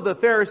some of the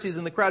Pharisees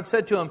in the crowd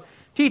said to him,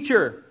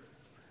 Teacher,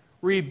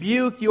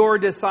 rebuke your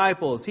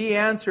disciples. He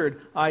answered,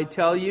 I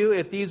tell you,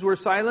 if these were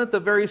silent, the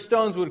very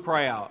stones would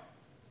cry out.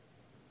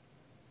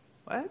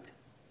 What?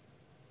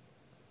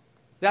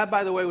 That,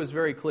 by the way, was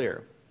very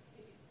clear.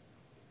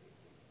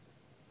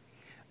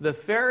 The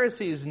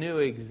Pharisees knew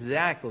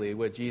exactly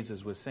what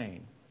Jesus was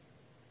saying.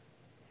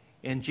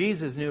 And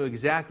Jesus knew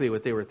exactly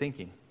what they were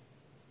thinking.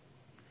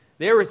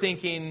 They were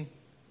thinking,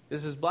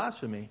 this is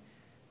blasphemy.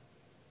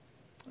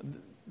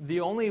 The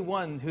only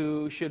one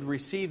who should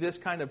receive this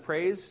kind of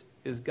praise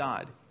is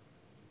God.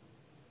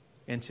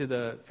 And to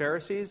the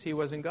Pharisees, he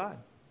wasn't God.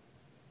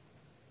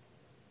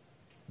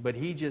 But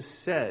he just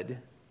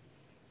said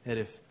that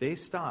if they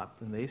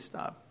stopped, and they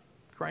stopped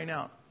crying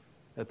out,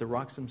 that the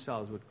rocks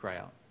themselves would cry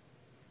out.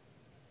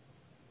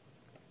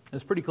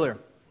 It's pretty clear.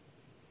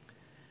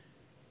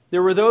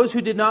 There were those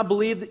who did not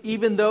believe,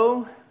 even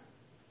though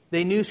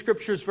they knew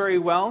Scriptures very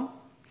well.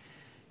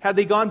 Had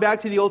they gone back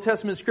to the Old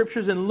Testament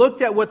Scriptures and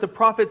looked at what the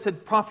prophets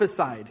had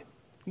prophesied,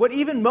 what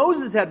even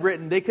Moses had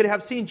written, they could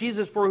have seen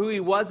Jesus for who he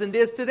was and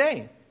is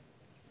today.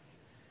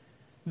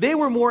 They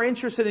were more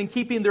interested in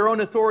keeping their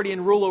own authority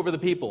and rule over the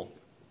people,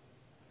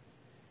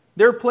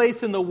 their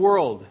place in the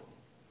world,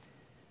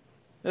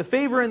 the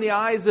favor in the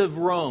eyes of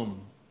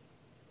Rome.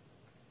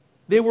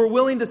 They were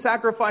willing to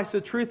sacrifice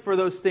the truth for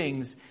those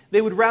things.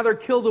 They would rather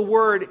kill the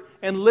Word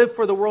and live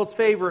for the world's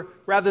favor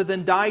rather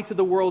than die to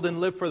the world and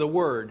live for the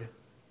Word.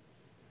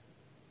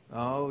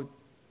 Oh,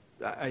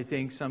 I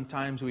think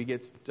sometimes we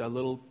get a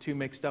little too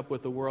mixed up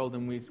with the world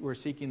and we're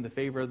seeking the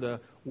favor of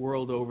the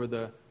world over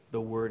the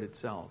Word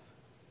itself.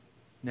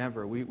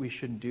 Never. We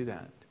shouldn't do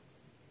that.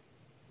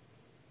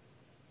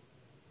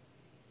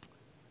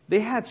 They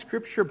had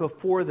Scripture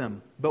before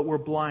them, but were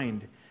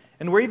blind.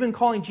 And we're even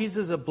calling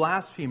Jesus a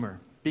blasphemer.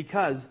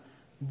 Because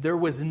there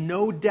was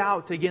no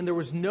doubt, again, there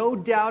was no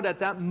doubt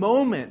at that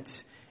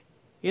moment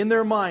in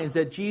their minds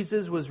that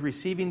Jesus was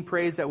receiving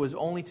praise that was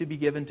only to be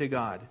given to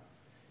God.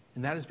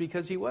 And that is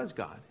because he was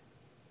God.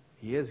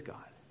 He is God.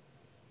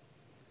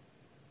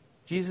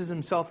 Jesus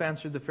himself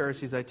answered the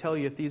Pharisees, I tell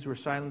you, if these were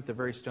silent, the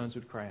very stones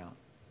would cry out.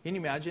 Can you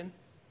imagine?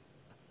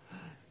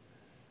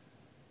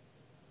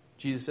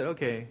 Jesus said,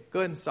 okay,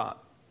 go ahead and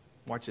stop.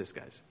 Watch this,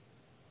 guys.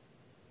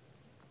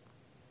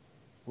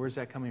 Where's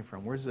that coming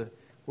from? Where's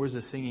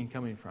the singing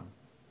coming from?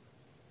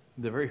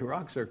 The very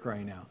rocks are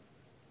crying out.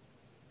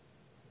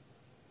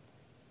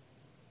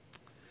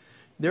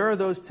 There are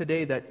those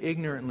today that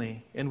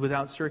ignorantly and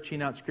without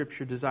searching out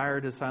Scripture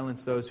desire to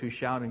silence those who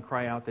shout and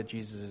cry out that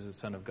Jesus is the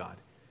Son of God.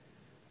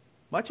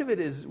 Much of it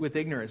is with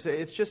ignorance.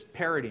 It's just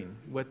parroting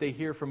what they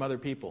hear from other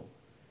people.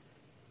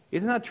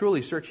 It's not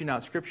truly searching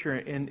out Scripture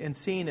and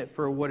seeing it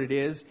for what it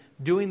is,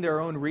 doing their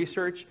own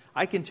research.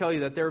 I can tell you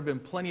that there have been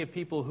plenty of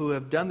people who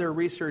have done their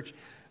research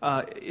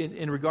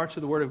in regards to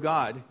the Word of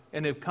God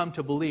and have come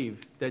to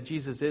believe that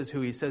Jesus is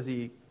who he says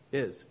he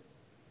is.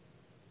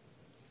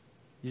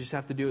 You just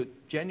have to do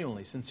it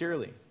genuinely,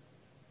 sincerely.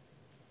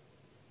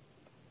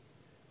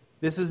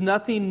 This is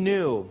nothing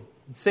new.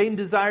 Satan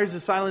desires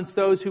to silence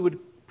those who would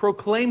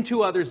proclaim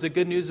to others the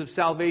good news of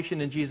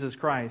salvation in Jesus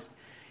Christ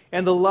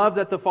and the love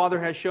that the Father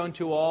has shown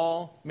to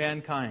all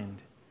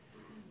mankind.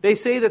 They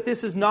say that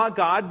this is not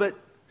God, but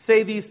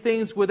say these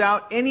things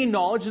without any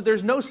knowledge, that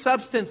there's no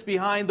substance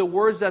behind the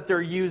words that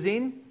they're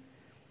using.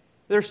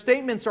 Their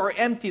statements are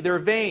empty, they're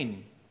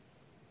vain.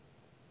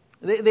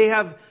 They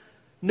have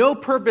no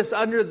purpose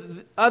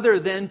other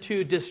than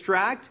to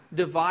distract,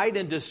 divide,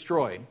 and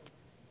destroy.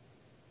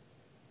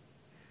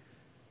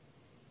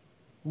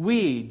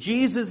 We,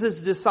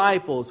 Jesus'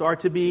 disciples, are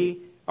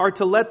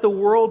to let the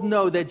world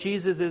know that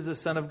Jesus is the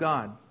Son of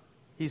God.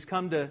 He's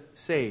come to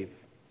save.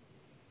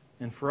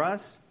 And for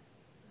us,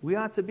 we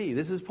ought to be.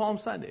 This is Palm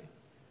Sunday.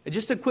 And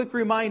just a quick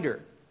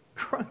reminder,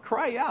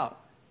 cry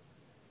out.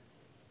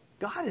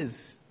 God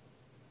has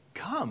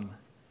come.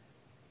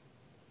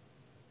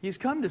 He's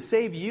come to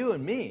save you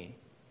and me.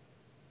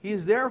 He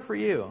is there for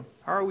you.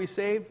 How are we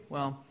saved?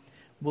 Well,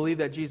 believe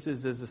that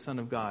Jesus is the Son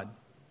of God.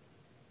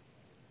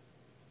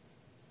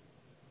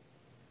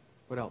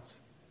 What else?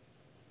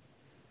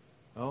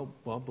 Oh,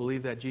 well,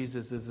 believe that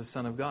Jesus is the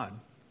Son of God.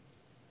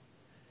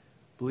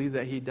 Believe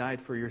that he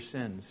died for your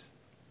sins,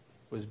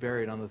 was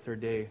buried on the third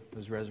day,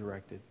 was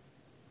resurrected.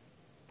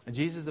 And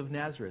Jesus of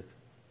Nazareth,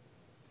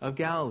 of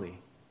Galilee,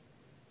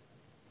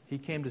 he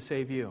came to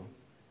save you.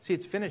 See,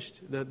 it's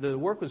finished. The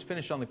work was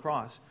finished on the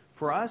cross.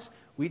 For us,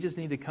 we just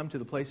need to come to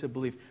the place of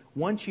belief.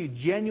 Once you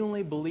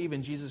genuinely believe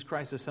in Jesus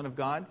Christ, the Son of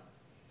God,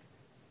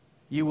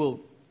 you will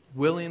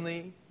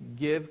willingly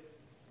give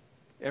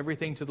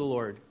everything to the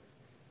Lord.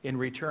 In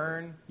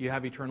return, you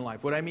have eternal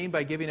life. What I mean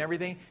by giving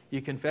everything,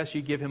 you confess,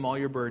 you give Him all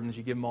your burdens,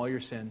 you give Him all your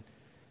sin,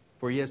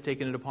 for He has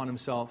taken it upon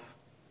Himself.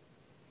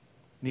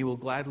 And He will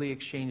gladly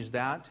exchange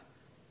that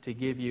to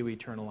give you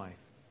eternal life.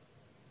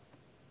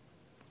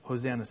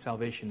 Hosanna,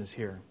 salvation is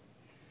here.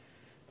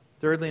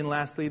 Thirdly and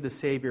lastly, the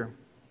Savior.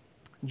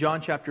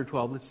 John chapter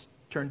 12. Let's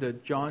turn to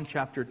John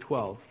chapter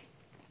 12.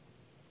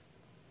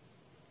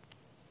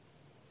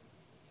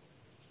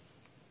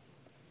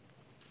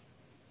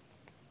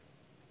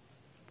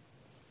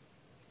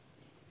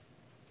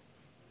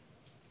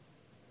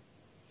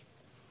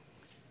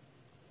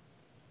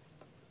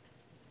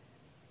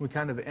 We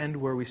kind of end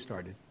where we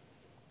started.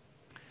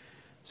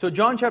 So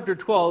John chapter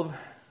 12,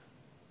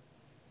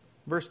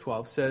 verse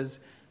 12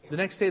 says, "The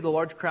next day the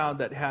large crowd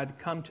that had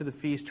come to the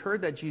feast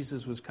heard that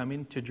Jesus was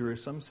coming to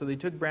Jerusalem. So they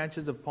took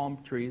branches of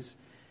palm trees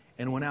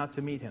and went out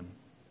to meet Him,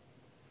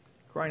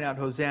 crying out,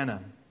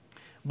 'Hosanna!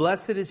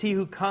 Blessed is He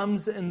who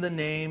comes in the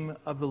name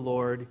of the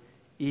Lord,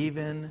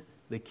 even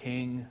the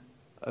King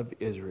of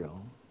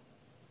Israel.'"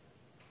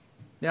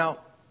 Now,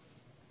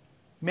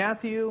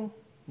 Matthew,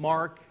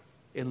 Mark,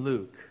 and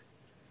Luke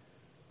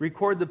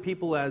record the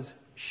people as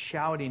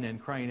shouting and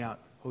crying out,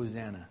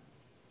 "Hosanna."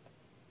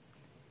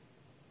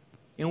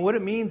 And what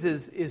it means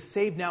is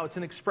saved now. It's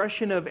an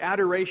expression of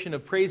adoration,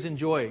 of praise and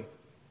joy.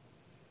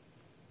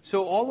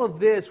 So all of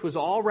this was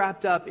all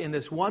wrapped up in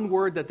this one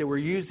word that they were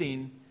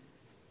using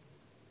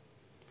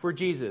for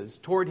Jesus,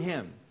 toward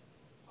Him.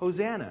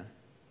 Hosanna.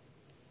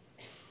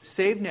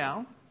 Saved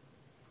now.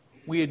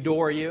 We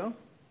adore You.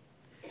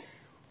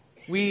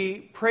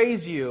 We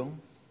praise You.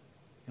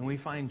 And we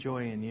find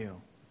joy in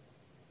You.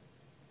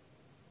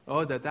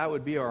 Oh, that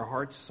would be our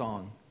heart's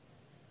song.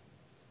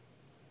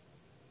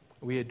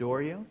 We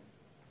adore You.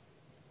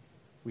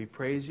 We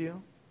praise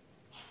You.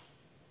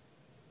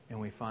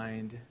 And we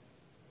find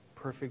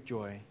perfect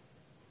joy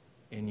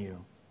in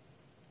You.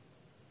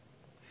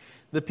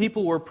 The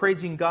people were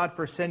praising God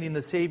for sending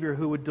the Savior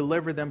who would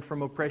deliver them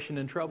from oppression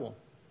and trouble.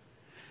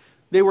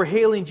 They were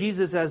hailing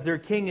Jesus as their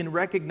King and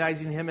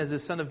recognizing Him as the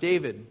Son of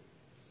David.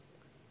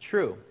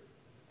 True.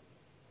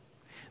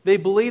 They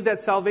believed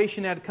that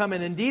salvation had come,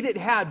 and indeed it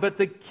had, but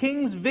the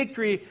King's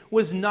victory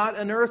was not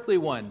an earthly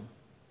one.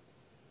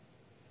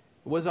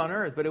 It was on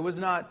earth, but it was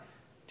not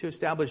to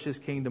establish His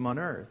kingdom on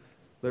earth,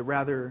 but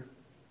rather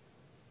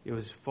it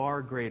was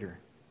far greater.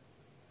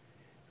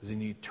 It was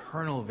an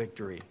eternal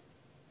victory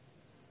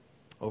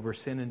over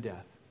sin and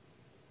death.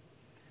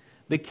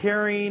 The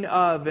carrying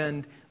of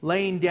and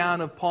laying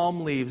down of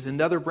palm leaves and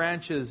other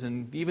branches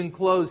and even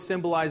clothes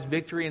symbolized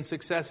victory and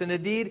success, and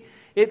indeed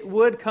it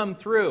would come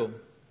through.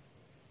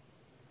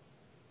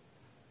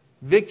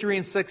 Victory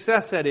and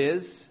success, that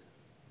is,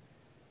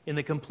 in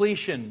the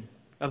completion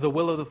of the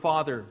will of the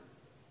Father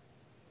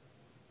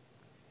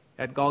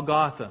at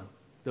Golgotha,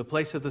 the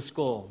place of the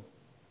skull,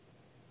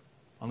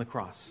 on the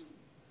cross.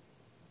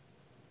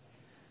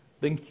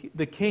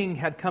 The King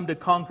had come to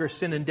conquer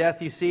sin and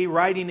death, you see,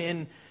 riding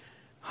in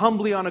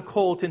humbly on a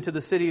colt into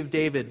the city of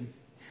David.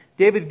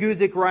 David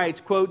Guzik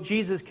writes, quote,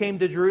 "Jesus came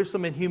to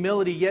Jerusalem in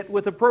humility, yet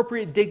with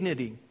appropriate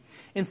dignity.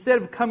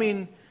 Instead of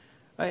coming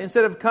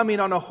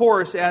on a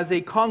horse as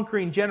a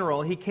conquering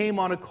general, He came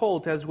on a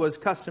colt as was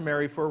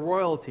customary for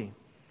royalty.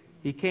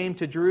 He came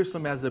to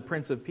Jerusalem as the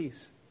Prince of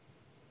Peace."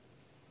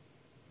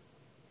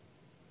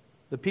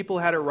 The people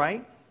had it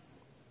right.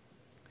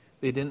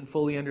 They didn't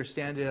fully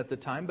understand it at the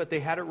time, but they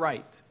had it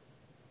right.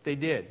 They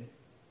did.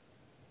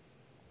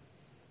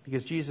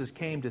 Because Jesus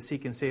came to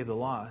seek and save the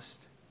lost.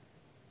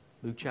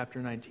 Luke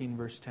chapter 19,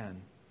 verse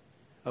 10.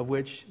 Of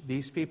which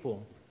these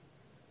people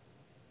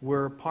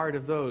were part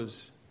of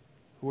those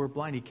who were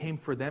blind. He came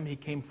for them. He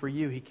came for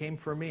you. He came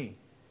for me.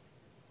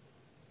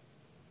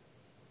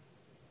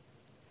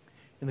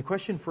 And the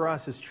question for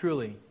us is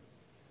truly,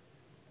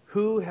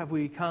 who have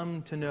we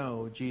come to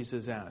know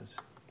Jesus as?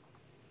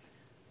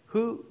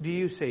 Who do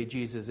you say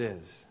Jesus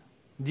is?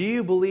 Do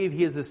you believe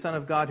He is the Son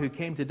of God who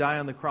came to die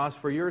on the cross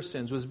for your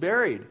sins, was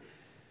buried,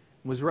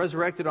 was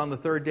resurrected on the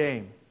third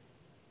day?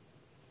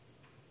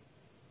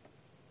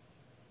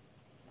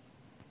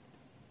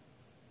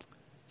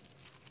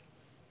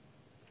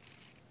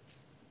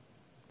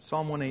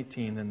 Psalm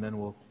 118, and then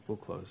we'll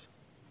close.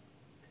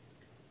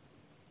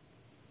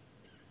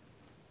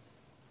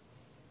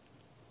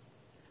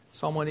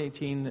 Psalm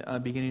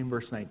 118, beginning in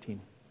verse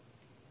 19.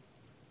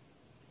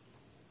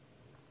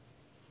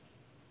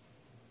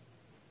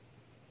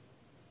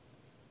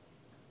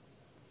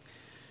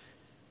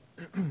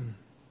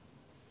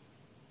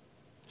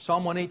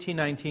 Psalm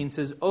 118:19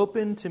 says,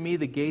 "Open to me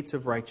the gates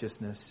of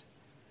righteousness,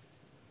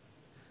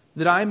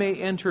 that I may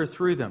enter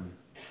through them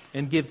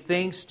and give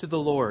thanks to the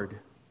Lord.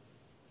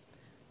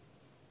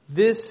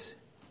 This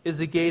is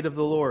the gate of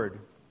the Lord.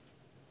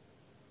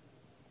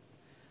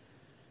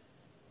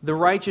 The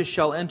righteous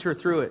shall enter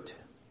through it.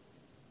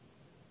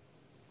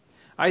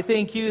 I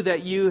thank You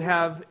that You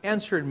have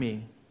answered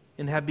me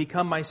and have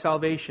become my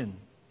salvation.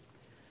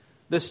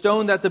 The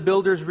stone that the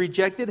builders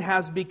rejected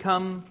has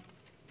become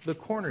the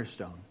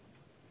cornerstone.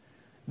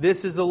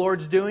 This is the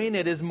Lord's doing.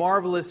 It is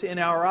marvelous in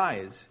our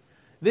eyes.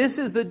 This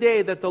is the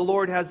day that the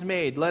Lord has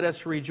made. Let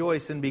us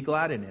rejoice and be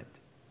glad in it.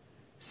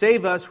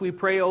 Save us, we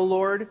pray, O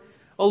Lord.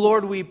 O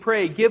Lord, we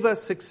pray, give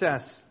us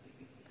success.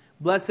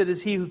 Blessed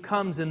is he who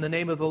comes in the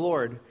name of the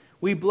Lord.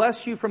 We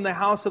bless you from the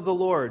house of the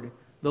Lord.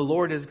 The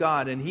Lord is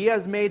God, and he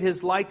has made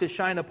his light to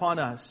shine upon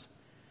us.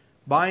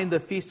 Bind the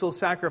festal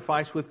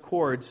sacrifice with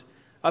cords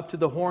up to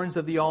the horns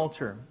of the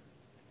altar.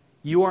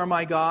 You are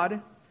my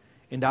God,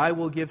 and I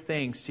will give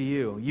thanks to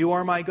you. You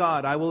are my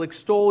God, I will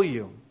extol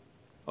you.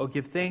 Oh,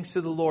 give thanks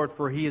to the Lord,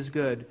 for he is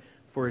good,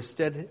 for his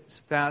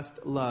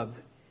steadfast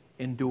love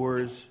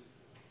endures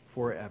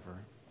forever.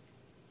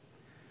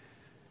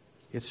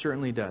 It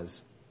certainly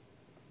does.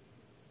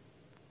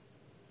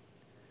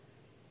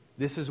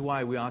 This is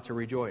why we ought to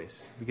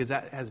rejoice, because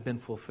that has been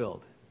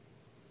fulfilled.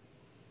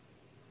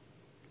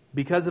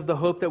 Because of the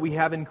hope that we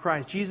have in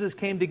Christ, Jesus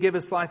came to give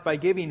us life by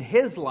giving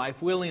his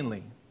life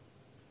willingly.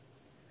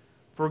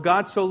 For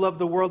God so loved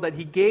the world that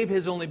he gave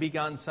his only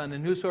begotten Son,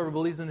 and whosoever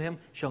believes in him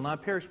shall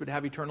not perish but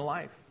have eternal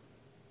life.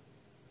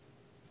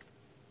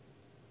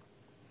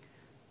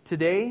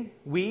 Today,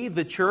 we,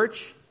 the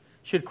church,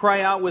 should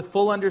cry out with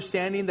full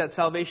understanding that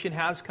salvation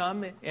has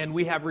come and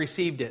we have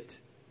received it.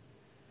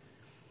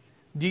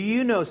 Do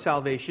you know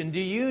salvation? Do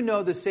you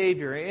know the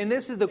Savior? And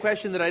this is the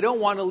question that I don't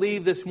want to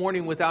leave this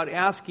morning without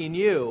asking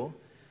you.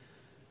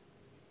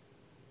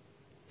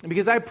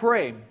 Because I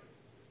pray,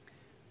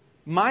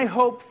 my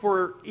hope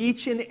for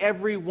each and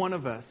every one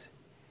of us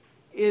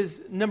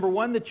is, number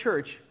one, the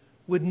church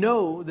would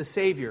know the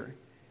Savior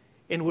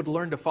and would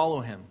learn to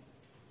follow him.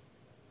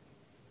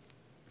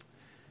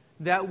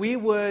 That we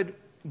would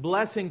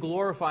bless and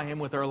glorify him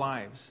with our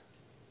lives.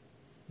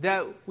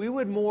 That we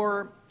would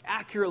more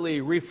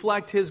accurately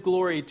reflect his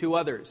glory to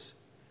others.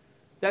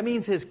 That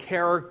means his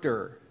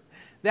character.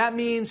 That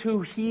means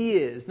who he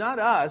is. Not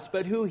us,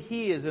 but who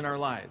he is in our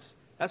lives.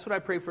 That's what I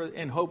pray for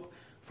and hope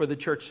for the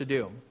church to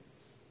do.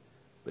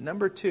 But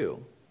number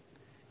two,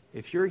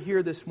 if you're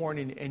here this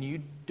morning and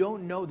you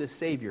don't know the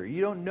Savior,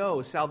 you don't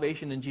know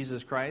salvation in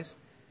Jesus Christ,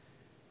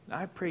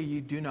 I pray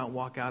you do not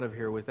walk out of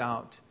here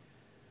without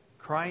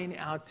crying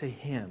out to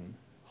him,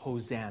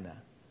 Hosanna,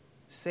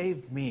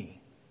 save me.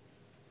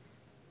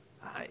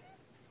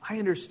 I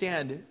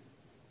understand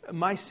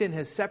my sin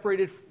has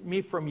separated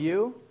me from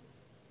you,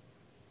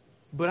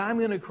 but I'm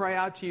going to cry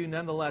out to you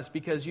nonetheless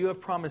because you have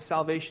promised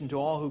salvation to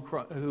all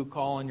who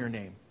call on your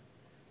name.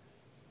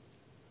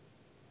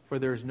 For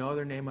there is no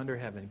other name under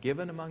heaven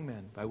given among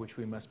men by which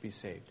we must be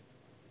saved.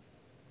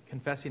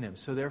 Confessing him.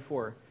 So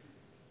therefore,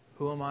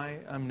 who am I?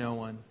 I'm no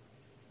one.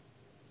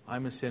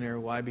 I'm a sinner.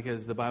 Why?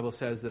 Because the Bible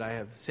says that I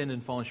have sinned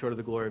and fallen short of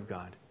the glory of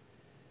God.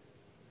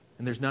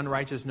 And there's none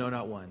righteous, no,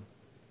 not one.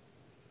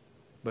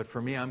 But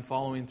for me, I'm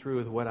following through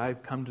with what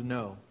I've come to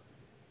know.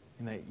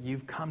 And that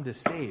you've come to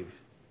save.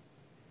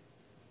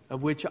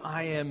 Of which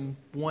I am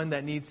one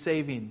that needs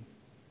saving.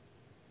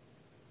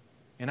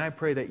 And I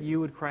pray that you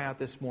would cry out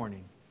this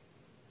morning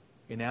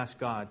and ask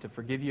God to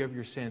forgive you of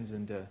your sins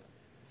and to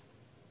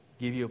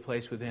give you a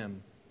place with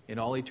him in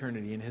all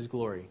eternity in his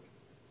glory.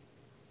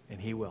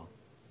 And he will.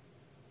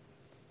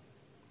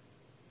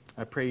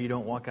 I pray you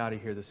don't walk out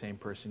of here the same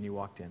person you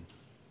walked in.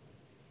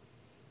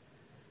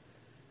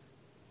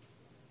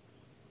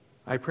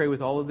 I pray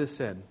with all of this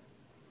said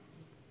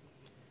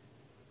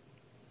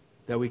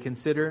that we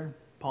consider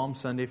Palm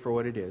Sunday for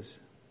what it is.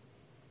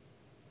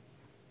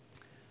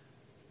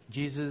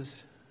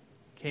 Jesus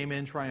came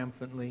in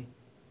triumphantly,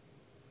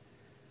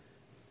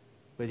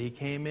 but he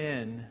came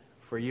in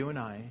for you and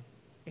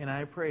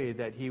I pray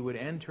that he would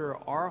enter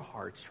our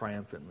hearts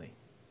triumphantly.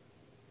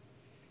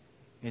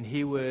 And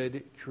he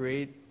would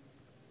create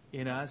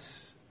in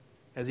us,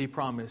 as he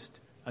promised,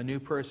 a new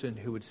person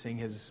who would sing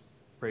his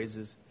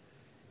praises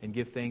and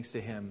give thanks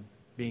to him,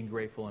 being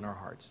grateful in our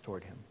hearts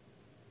toward him.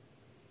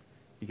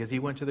 Because he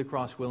went to the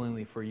cross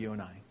willingly for you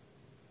and I.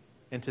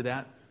 And to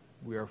that,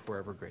 we are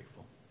forever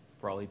grateful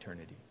for all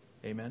eternity.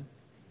 Amen.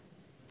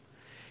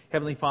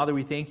 Heavenly Father,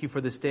 we thank you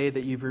for this day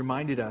that you've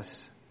reminded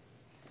us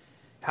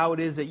how it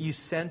is that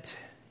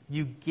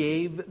you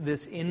gave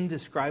this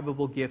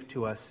indescribable gift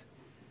to us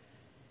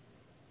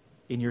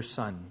in your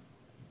Son.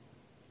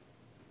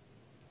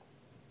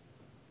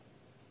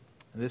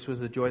 And this was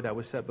the joy that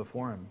was set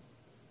before him.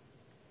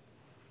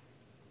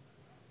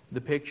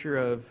 The picture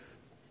of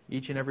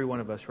each and every one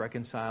of us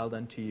reconciled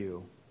unto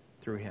you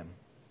through him.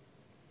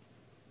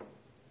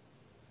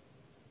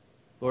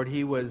 Lord,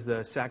 he was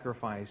the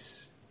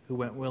sacrifice who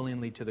went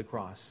willingly to the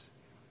cross.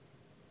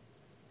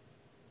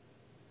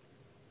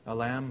 A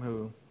lamb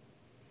who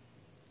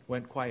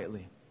went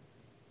quietly.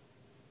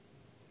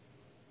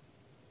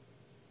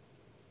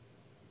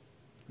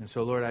 And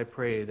so, Lord, I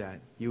pray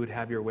that you would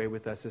have your way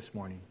with us this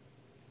morning.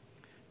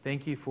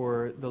 Thank you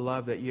for the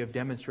love that you have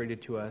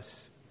demonstrated to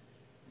us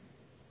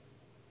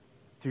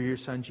through your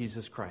Son,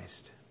 Jesus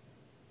Christ.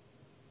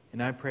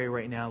 And I pray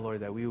right now,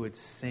 Lord, that we would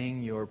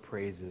sing your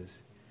praises.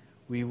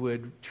 We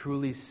would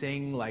truly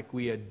sing like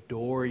we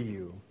adore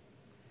you,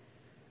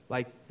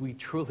 like we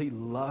truly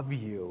love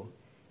you,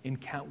 and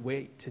can't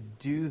wait to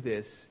do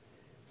this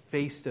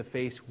face to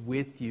face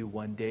with you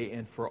one day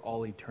and for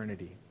all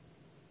eternity.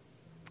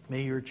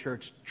 May your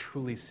church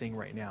truly sing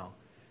right now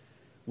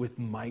with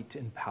might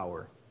and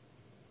power.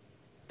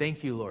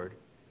 Thank you, Lord,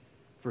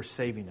 for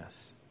saving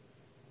us.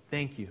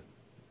 Thank you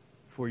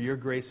for your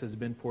grace has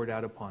been poured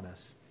out upon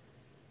us.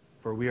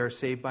 For we are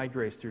saved by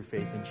grace through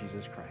faith in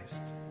Jesus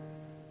Christ.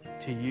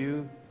 To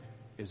you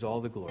is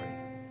all the glory.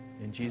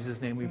 In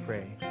Jesus' name we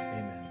pray.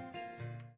 Amen.